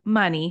constant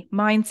money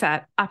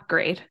mindset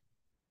upgrade.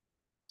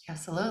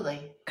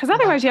 Absolutely. Because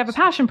Without otherwise, you have a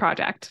question. passion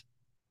project.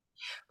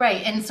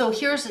 Right. And so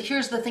here's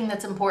the thing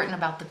that's important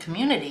about the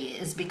community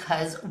is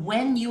because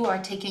when you are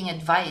taking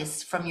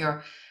advice from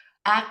your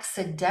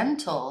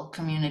accidental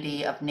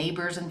community of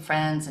neighbors and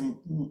friends and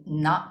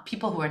not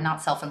people who are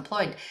not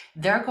self-employed,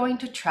 they're going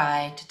to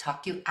try to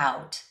talk you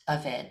out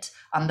of it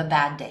on the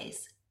bad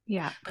days.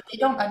 Yeah. But they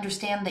don't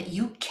understand that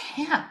you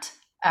can't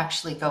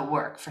actually go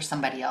work for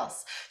somebody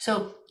else.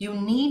 So you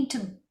need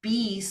to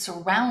be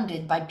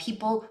surrounded by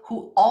people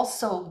who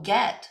also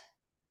get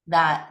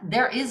that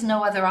there is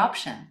no other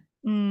option.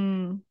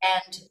 Mm,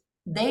 And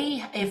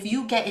if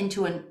you get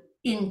into an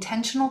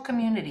intentional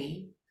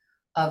community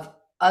of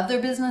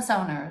other business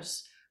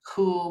owners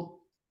who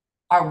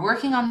are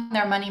working on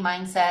their money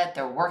mindset,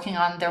 they're working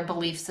on their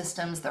belief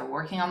systems, they're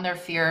working on their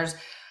fears,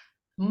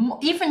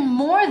 even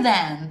more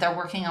than they're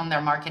working on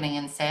their marketing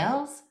and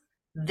sales,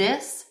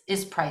 this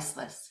is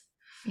priceless.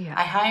 yeah.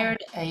 I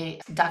hired a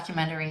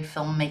documentary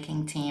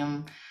filmmaking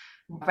team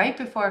right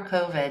before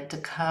COVID to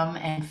come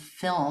and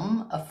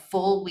film a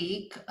full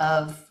week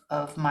of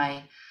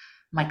my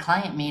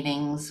client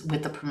meetings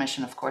with the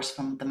permission, of course,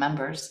 from the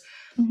members,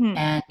 Mm-hmm.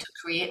 and to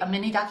create a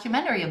mini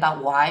documentary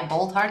about why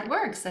Boldheart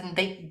works. And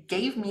they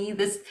gave me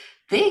this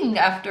thing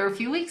after a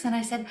few weeks, and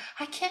I said,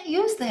 I can't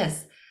use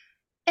this.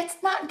 It's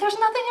not, there's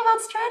nothing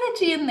about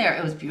strategy in there.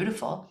 It was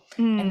beautiful.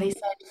 And they Mm,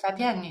 said,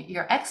 Fabienne,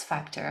 your X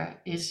factor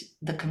is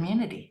the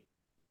community.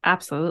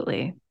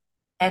 absolutely.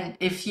 And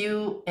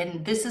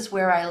this is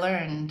where I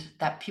learned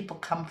that people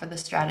come for the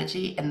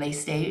strategy and they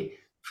stay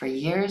for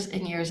years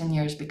and years and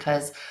years,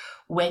 because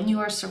when you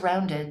are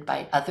surrounded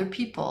by other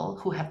people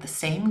who have the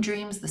same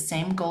dreams, the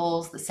same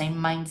goals, the same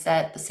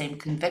mindset, the same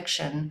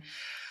conviction,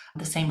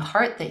 the same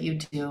heart that you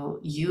do,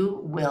 you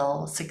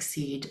will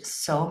succeed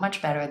so much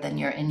better than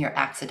you're in your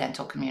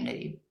accidental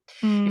community.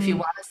 If you Mm.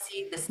 want to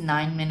see this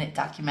 9-minute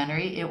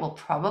documentary, it will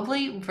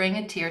probably bring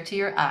a tear to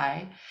your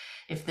eye.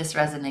 If this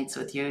resonates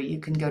with you, you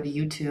can go to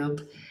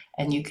YouTube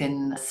and you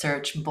can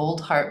search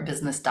Bold Heart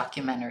Business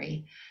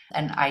Documentary.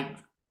 And I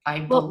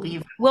Well,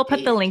 believe it will we'll put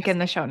the be link just, in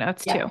the show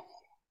notes yeah, too.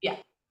 yeah.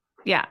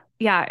 Yeah.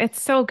 Yeah,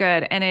 it's so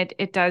good and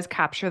it does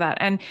capture that.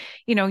 And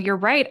you're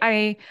right.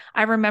 I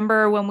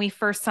remember when we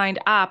first signed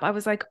up, I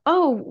was like,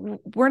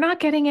 "Oh, we're not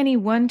getting any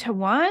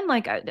one-to-one."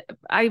 Like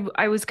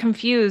I was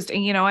confused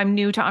and I'm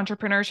new to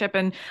entrepreneurship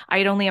and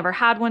I'd only ever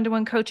had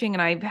one-to-one coaching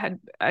and I've had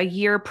a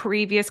year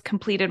previous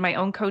completed my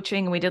own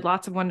coaching and we did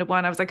lots of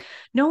one-to-one. I was like,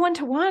 "No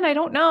one-to-one, I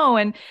don't know."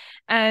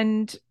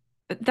 And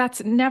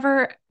that's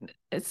never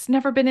it's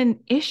never been an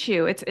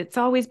issue. It's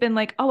always been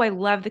like, "Oh, I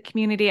love the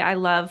community. I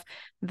love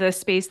the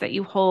space that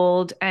you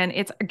hold." And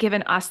it's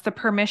given us the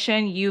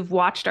permission. You've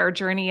watched our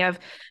journey of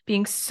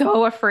being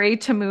so afraid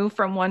to move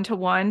from one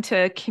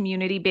to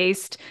community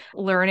based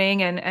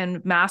learning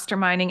and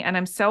masterminding. And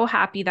I'm so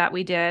happy that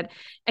we did.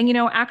 And,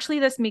 actually,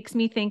 this makes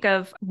me think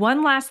of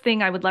one last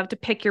thing I would love to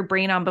pick your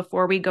brain on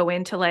before we go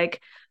into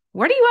like,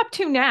 what are you up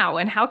to now?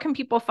 And how can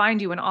people find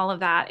you? And all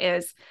of that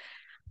is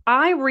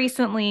I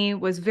recently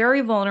was very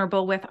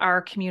vulnerable with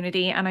our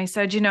community. And I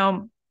said,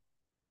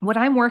 what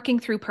I'm working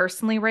through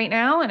personally right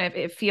now, and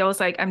it feels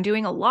like I'm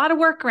doing a lot of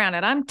work around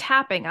it. I'm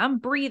tapping, I'm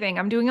breathing,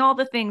 I'm doing all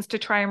the things to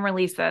try and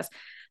release this.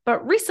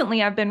 But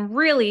recently, I've been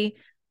really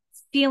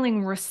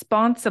feeling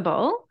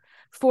responsible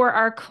for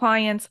our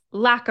clients'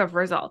 lack of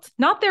results,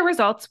 not their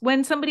results.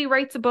 When somebody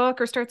writes a book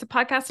or starts a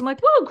podcast, I'm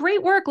like, whoa,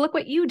 great work. Look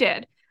what you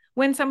did.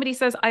 When somebody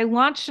says, I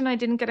launched and I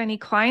didn't get any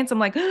clients, I'm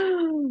like,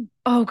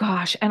 oh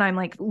gosh. And I'm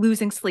like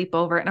losing sleep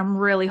over it and I'm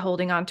really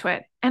holding on to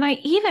it. And I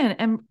even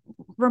am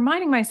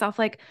reminding myself,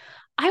 like,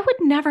 I would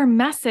never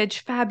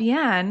message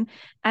Fabienne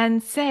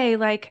and say,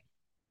 like,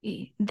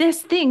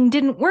 this thing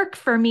didn't work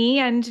for me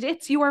and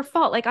it's your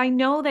fault. Like, I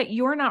know that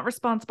you're not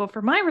responsible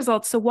for my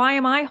results. So why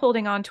am I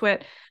holding on to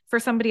it for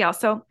somebody else?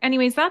 So,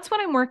 anyways, that's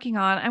what I'm working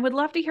on. I would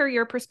love to hear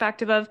your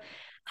perspective of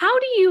how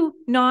do you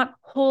not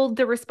hold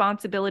the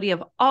responsibility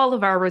of all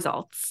of our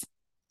results?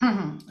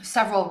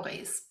 Several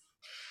ways.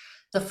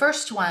 The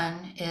first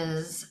one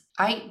is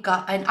I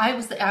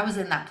was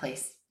in that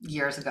place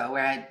years ago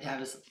where I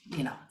was,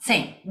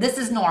 same. This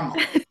is normal.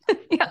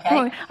 Yeah. Okay.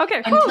 Oh,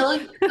 okay. Whew.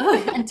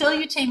 Until until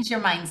you change your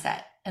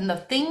mindset. And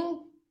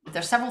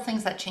there's several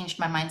things that changed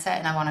my mindset,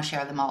 and I want to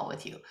share them all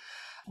with you.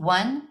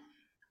 One,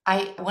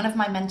 one of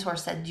my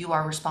mentors said you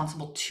are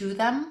responsible to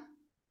them,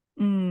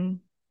 Mm,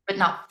 but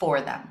not for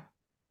them.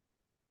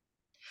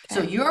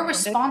 So okay. you're Noted.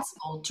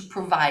 responsible to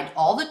provide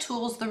all the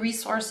tools, the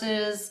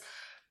resources,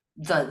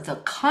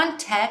 the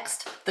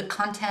context, the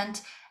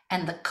content,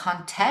 and the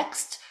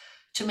context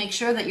to make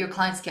sure that your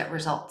clients get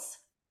results.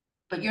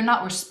 but you're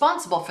not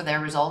responsible for their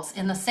results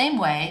in the same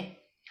way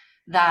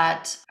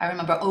that I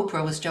remember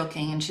Oprah was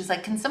joking and she's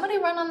like, can somebody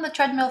run on the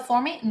treadmill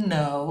for me?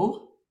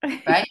 No.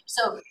 Right.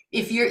 So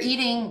if you're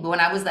eating, when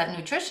I was that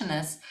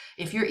nutritionist,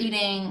 if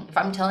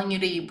I'm telling you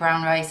to eat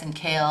brown rice and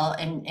kale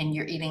and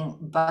you're eating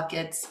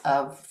buckets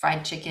of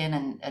fried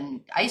chicken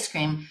and ice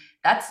cream,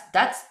 that's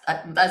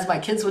as my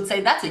kids would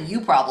say, that's a you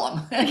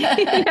problem.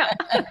 Yeah.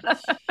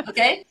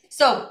 Okay.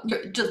 So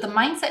the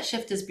mindset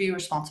shift is be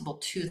responsible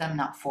to them,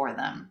 not for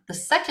them. The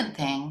second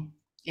thing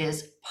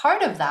is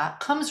part of that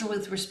comes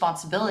with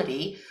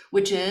responsibility,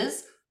 which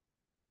is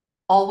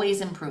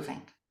always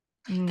improving.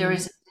 There Mm,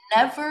 is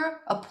never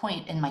a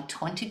point in my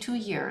 22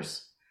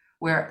 years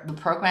where the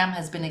program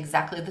has been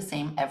exactly the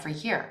same every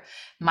year.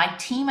 My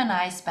team and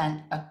I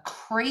spent a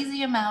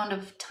crazy amount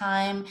of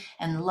time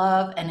and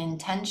love and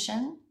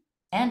intention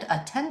and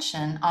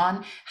attention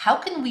on how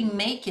can we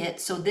make it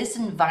so this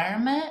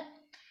environment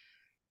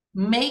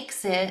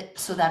makes it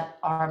so that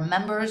our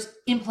members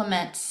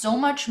implement so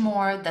much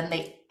more than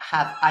they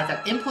have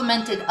either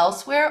implemented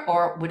elsewhere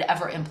or would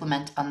ever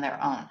implement on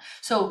their own.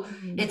 So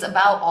mm, it's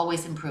about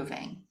always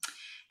improving.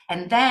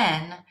 And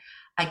then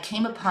I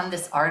came upon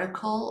this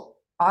article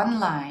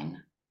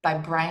online by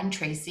Brian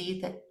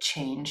Tracy that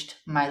changed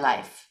my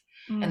life.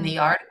 And mm, the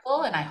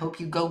article, and I hope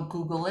you go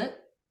Google it,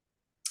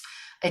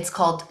 it's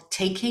called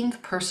Taking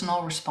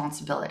Personal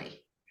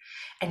Responsibility.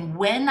 And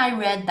when I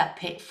read that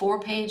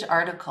 4-page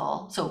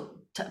article, so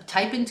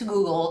type into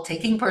Google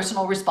Taking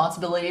Personal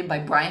Responsibility by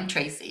Brian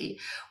Tracy,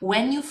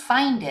 when you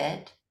find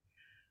it,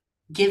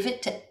 give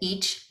it to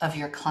each of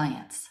your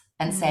clients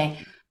and mm, say,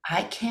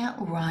 I can't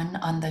run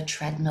on the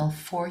treadmill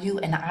for you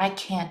and I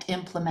can't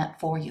implement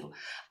for you.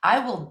 I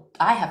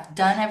have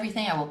done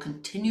everything. I will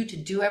continue to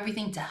do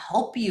everything to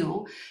help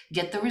you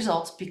get the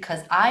results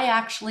because I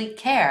actually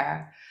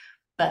care.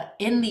 But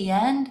in the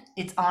end,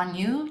 it's on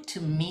you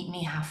to meet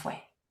me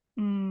halfway.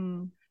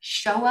 mm.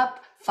 Show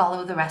up,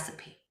 follow the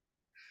recipe,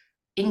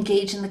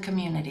 engage in the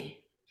community,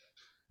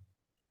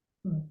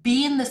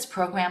 be in this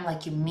program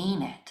like you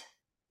mean it.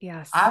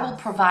 Yes. I will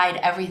provide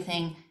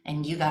everything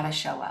and you got to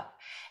show up.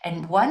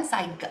 And once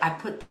I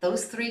put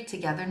those three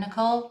together,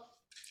 Nicole,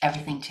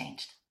 everything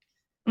changed.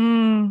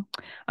 Mm,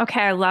 okay,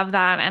 I love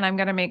that, and I'm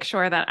going to make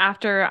sure that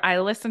after I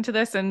listen to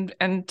this and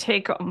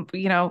take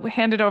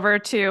hand it over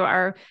to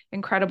our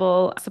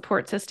incredible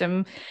support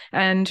system,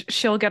 and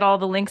she'll get all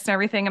the links and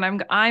everything,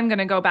 and I'm going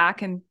to go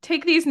back and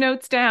take these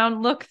notes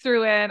down, look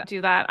through it,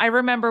 do that. I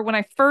remember when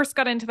I first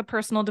got into the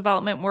personal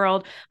development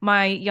world,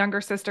 my younger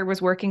sister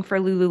was working for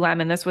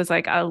Lululemon. This was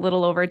like a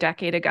little over a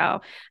decade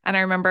ago, and I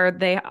remember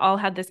they all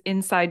had this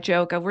inside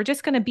joke of we're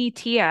just going to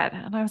BT it,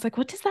 and I was like,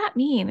 what does that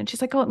mean? And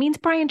she's like, oh, it means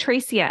Brian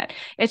Tracy it.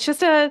 It's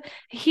just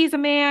he's a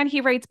man,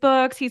 he writes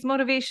books, he's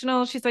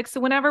motivational. She's like,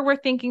 so whenever we're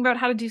thinking about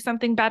how to do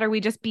something better,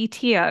 we just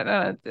BT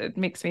it. It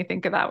makes me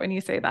think of that when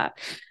you say that.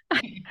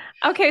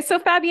 Okay, so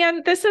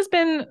Fabienne, this has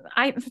been,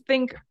 I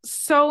think,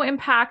 so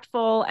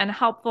impactful and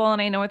helpful,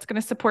 and I know it's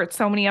going to support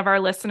so many of our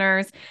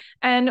listeners.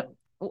 And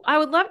I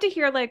would love to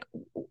hear, like,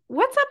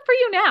 what's up for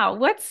you now?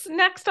 What's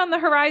next on the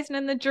horizon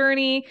in the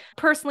journey,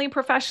 personally,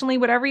 professionally,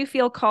 whatever you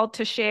feel called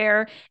to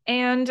share?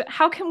 And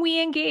how can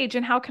we engage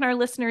and how can our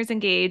listeners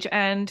engage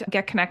and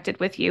get connected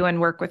with you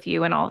and work with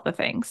you and all the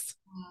things?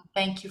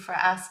 Thank you for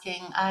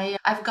asking.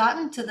 I've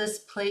gotten to this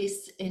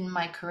place in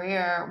my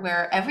career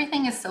where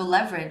everything is so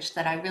leveraged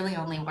that I really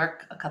only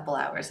work a couple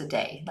hours a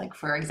day. Like,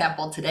 for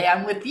example, today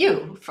I'm with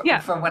you Yeah.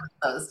 for one of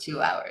those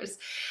 2 hours,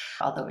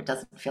 although it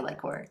doesn't feel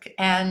like work.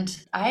 And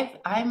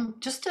I'm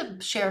just to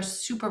share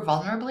super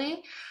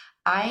vulnerably,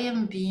 I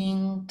am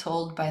being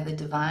told by the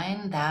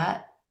divine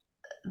that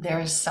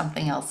there's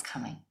something else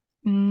coming.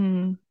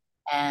 Mm,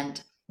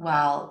 And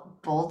while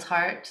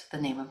Boldheart, the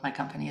name of my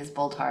company is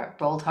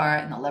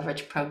Boldheart and the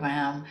Leverage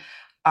Program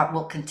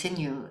will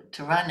continue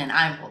to run and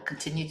I will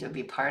continue to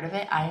be part of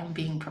it, I am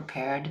being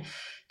prepared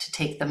to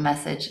take the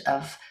message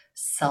of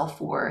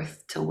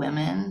self-worth to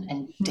women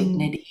and mm,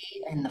 dignity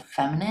in the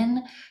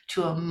feminine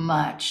to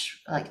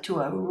to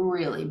a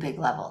really big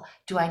level.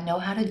 Do I know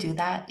how to do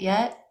that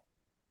yet?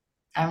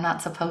 I'm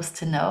not supposed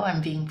to know.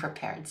 I'm being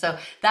prepared. So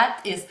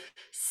that is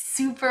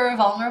super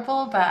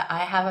vulnerable, but I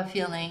have a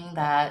feeling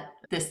that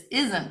this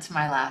isn't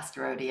my last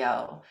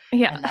rodeo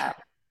yeah. and that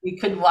we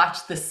could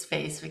watch this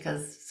space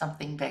because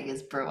something big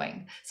is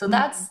brewing. So Mm,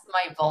 that's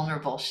my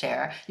vulnerable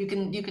share. You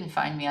can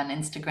find me on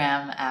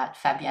Instagram at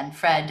Fabienne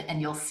Fred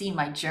and you'll see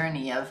my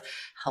journey of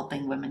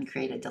helping women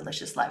create a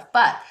delicious life.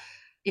 But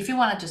if you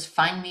want to just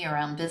find me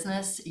around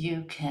business,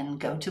 you can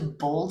go to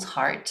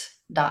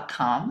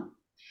boldheart.com.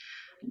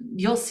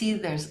 You'll see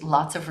there's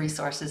lots of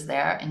resources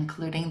there,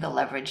 including the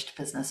Leveraged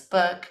Business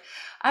book.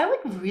 I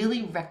would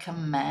really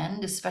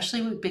recommend,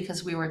 especially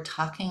because we were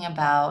talking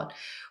about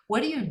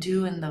what do you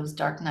do in those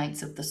dark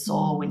nights of the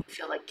soul when mm, you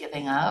feel like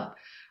giving up?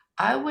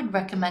 I would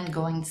recommend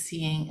going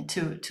seeing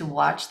to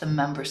watch the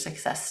member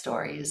success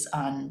stories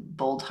on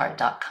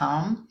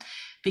boldheart.com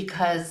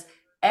because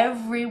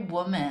every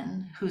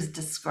woman who's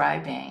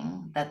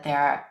describing that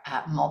they're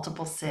at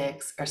multiple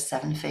six or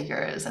seven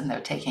figures and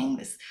they're taking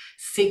this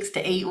 6 to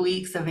 8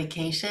 weeks of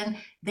vacation,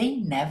 they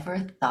never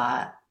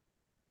thought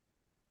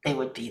they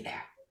would be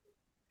there.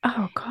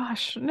 Oh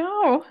gosh,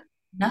 no.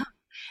 No.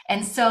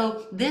 And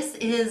so this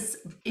is,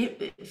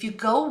 if you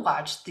go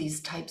watch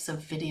these types of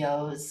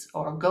videos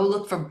or go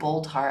look for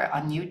Boldheart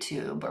on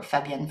YouTube or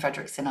Fabienne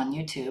Fredrickson on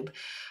YouTube,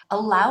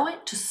 allow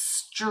it to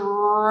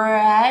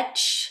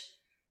stretch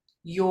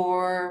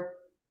your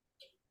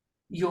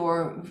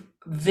your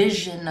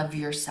vision of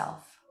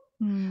yourself.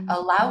 Mm,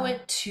 Allow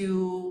it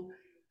to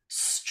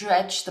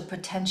stretch the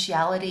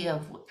potentiality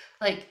of,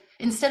 like,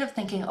 instead of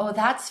thinking, oh,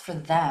 that's for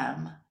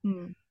them,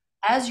 mm,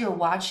 as you're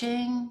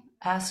watching,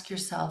 ask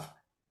yourself,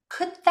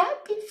 could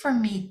that be for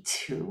me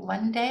too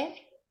one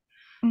day?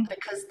 mm,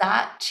 Because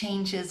that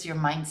changes your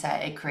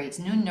mindset. It creates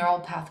new neural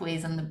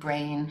pathways in the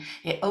brain.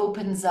 It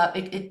opens up,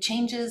 it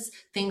changes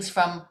things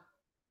from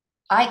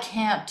I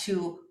can't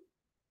to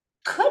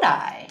could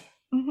I?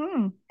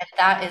 mhm. And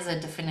that is a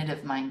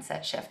definitive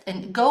mindset shift.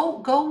 And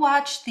go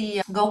watch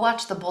the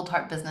Bold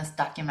Heart Business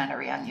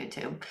documentary on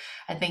YouTube.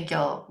 I think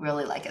you'll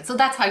really like it. So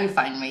that's how you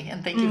find me.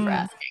 And thank you for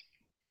Mm. asking.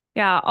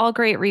 Yeah, all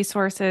great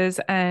resources.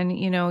 And,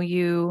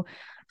 you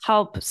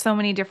help so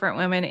many different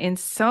women in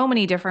so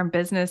many different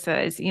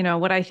businesses.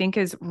 What I think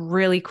is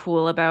really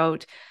cool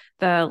about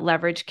the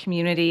leverage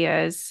community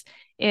is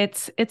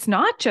it's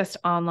not just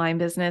online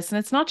business and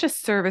it's not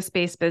just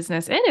service-based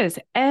business. It is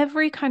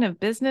every kind of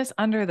business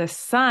under the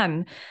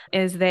sun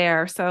is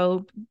there.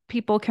 So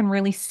people can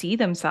really see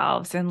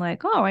themselves and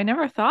like, oh, I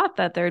never thought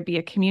that there'd be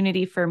a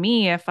community for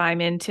me if I'm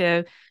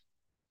into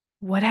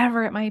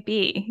whatever it might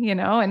be,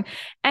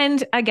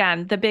 and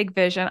again, the big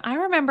vision. I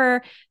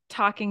remember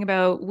talking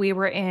about we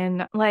were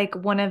in like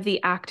one of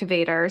the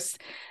activators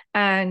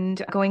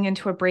and going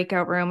into a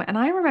breakout room, and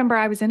I remember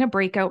I was in a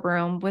breakout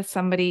room with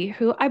somebody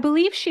who I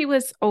believe she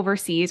was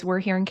overseas. We're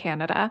here in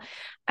Canada,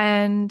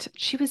 and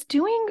she was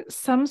doing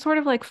some sort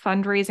of like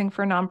fundraising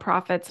for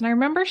nonprofits, and I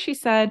remember she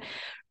said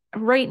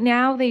right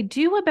now they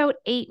do about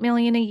 8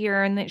 million a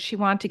year and that she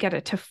wanted to get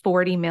it to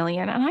 40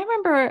 million. And I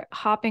remember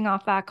hopping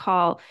off that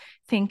call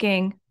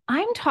thinking,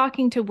 I'm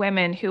talking to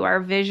women who are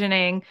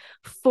visioning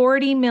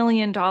 $40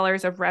 million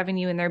of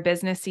revenue in their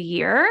business a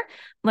year.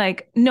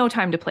 Like, no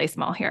time to play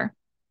small here.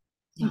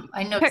 No,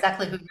 I know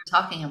exactly who you're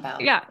talking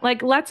about. Yeah,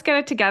 like let's get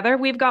it together.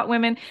 We've got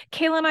women.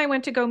 Kayla and I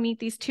went to go meet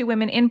these two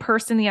women in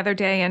person the other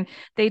day, and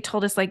they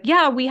told us, like,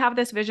 yeah, we have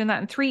this vision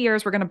that in 3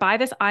 years we're going to buy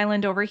this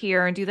island over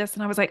here and do this.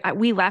 And I was like,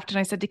 we left, and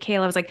I said to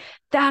Kayla, I was like,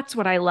 that's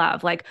what I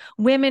love. Like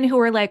women who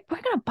are like,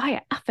 we're going to buy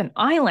a effing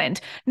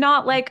island,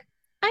 not like,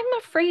 I'm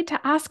afraid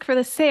to ask for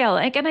the sale.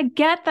 Like, and I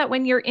get that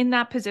when you're in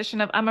that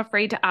position of I'm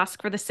afraid to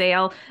ask for the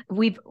sale,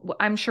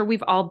 I'm sure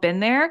we've all been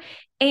there,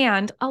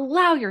 and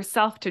allow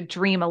yourself to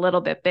dream a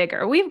little bit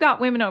bigger. We've got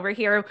women over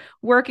here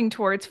working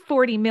towards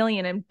 40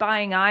 million and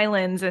buying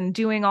islands and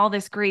doing all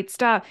this great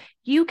stuff.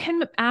 You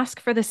can ask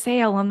for the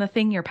sale on the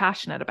thing you're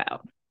passionate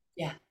about.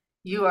 Yeah.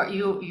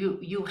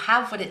 You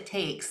have what it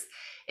takes.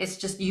 It's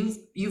just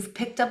you've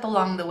picked up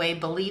along the way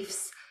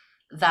beliefs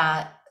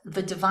that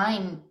the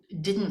divine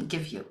didn't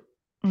give you.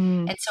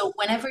 Mm. And so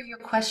whenever you're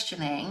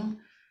questioning,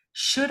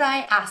 should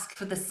I ask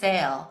for the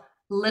sale?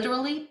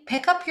 Literally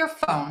pick up your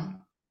phone,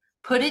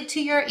 put it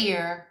to your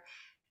ear,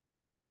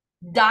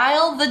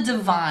 dial the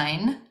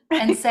divine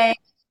and say,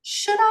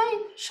 should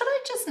I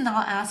just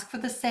not ask for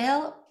the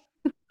sale?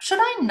 Should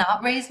I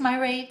not raise my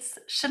rates?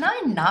 Should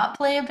I not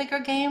play a bigger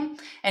game?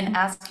 And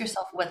ask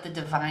yourself what the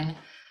divine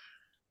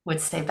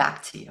would say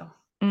back to you.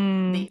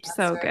 The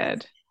So answer is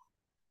good.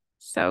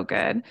 So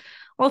good.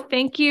 Well,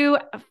 thank you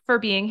for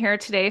being here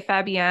today,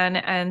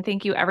 Fabienne, and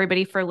thank you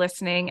everybody for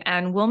listening.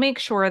 And we'll make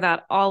sure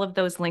that all of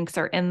those links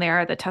are in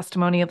there, the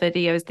testimonial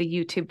videos, the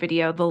YouTube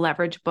video, the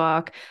leverage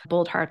book,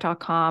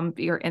 boldheart.com,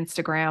 your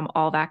Instagram,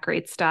 all that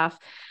great stuff.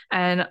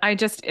 And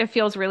it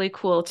feels really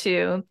cool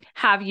to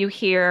have you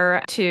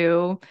here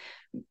to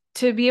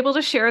be able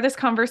to share this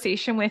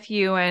conversation with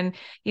you. And,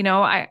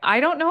 I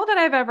don't know that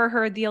I've ever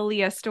heard the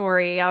Aaliyah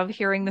story of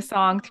hearing the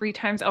song 3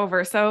 times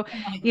over. So,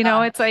 oh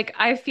my it's gosh. like,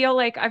 I feel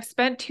like I've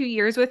spent 2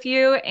 years with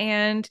you,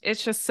 and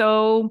it's just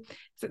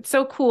it's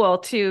so cool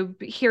to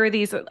hear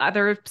these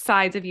other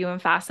sides of you and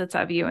facets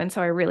of you. And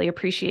so I really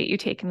appreciate you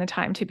taking the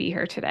time to be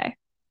here today.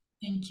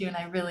 Thank you. And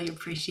I really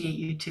appreciate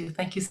you too.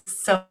 Thank you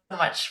so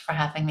much for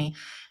having me.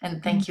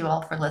 And thank you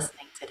all for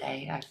listening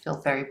today. I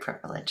feel very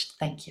privileged.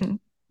 Thank you.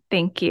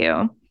 Thank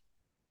you.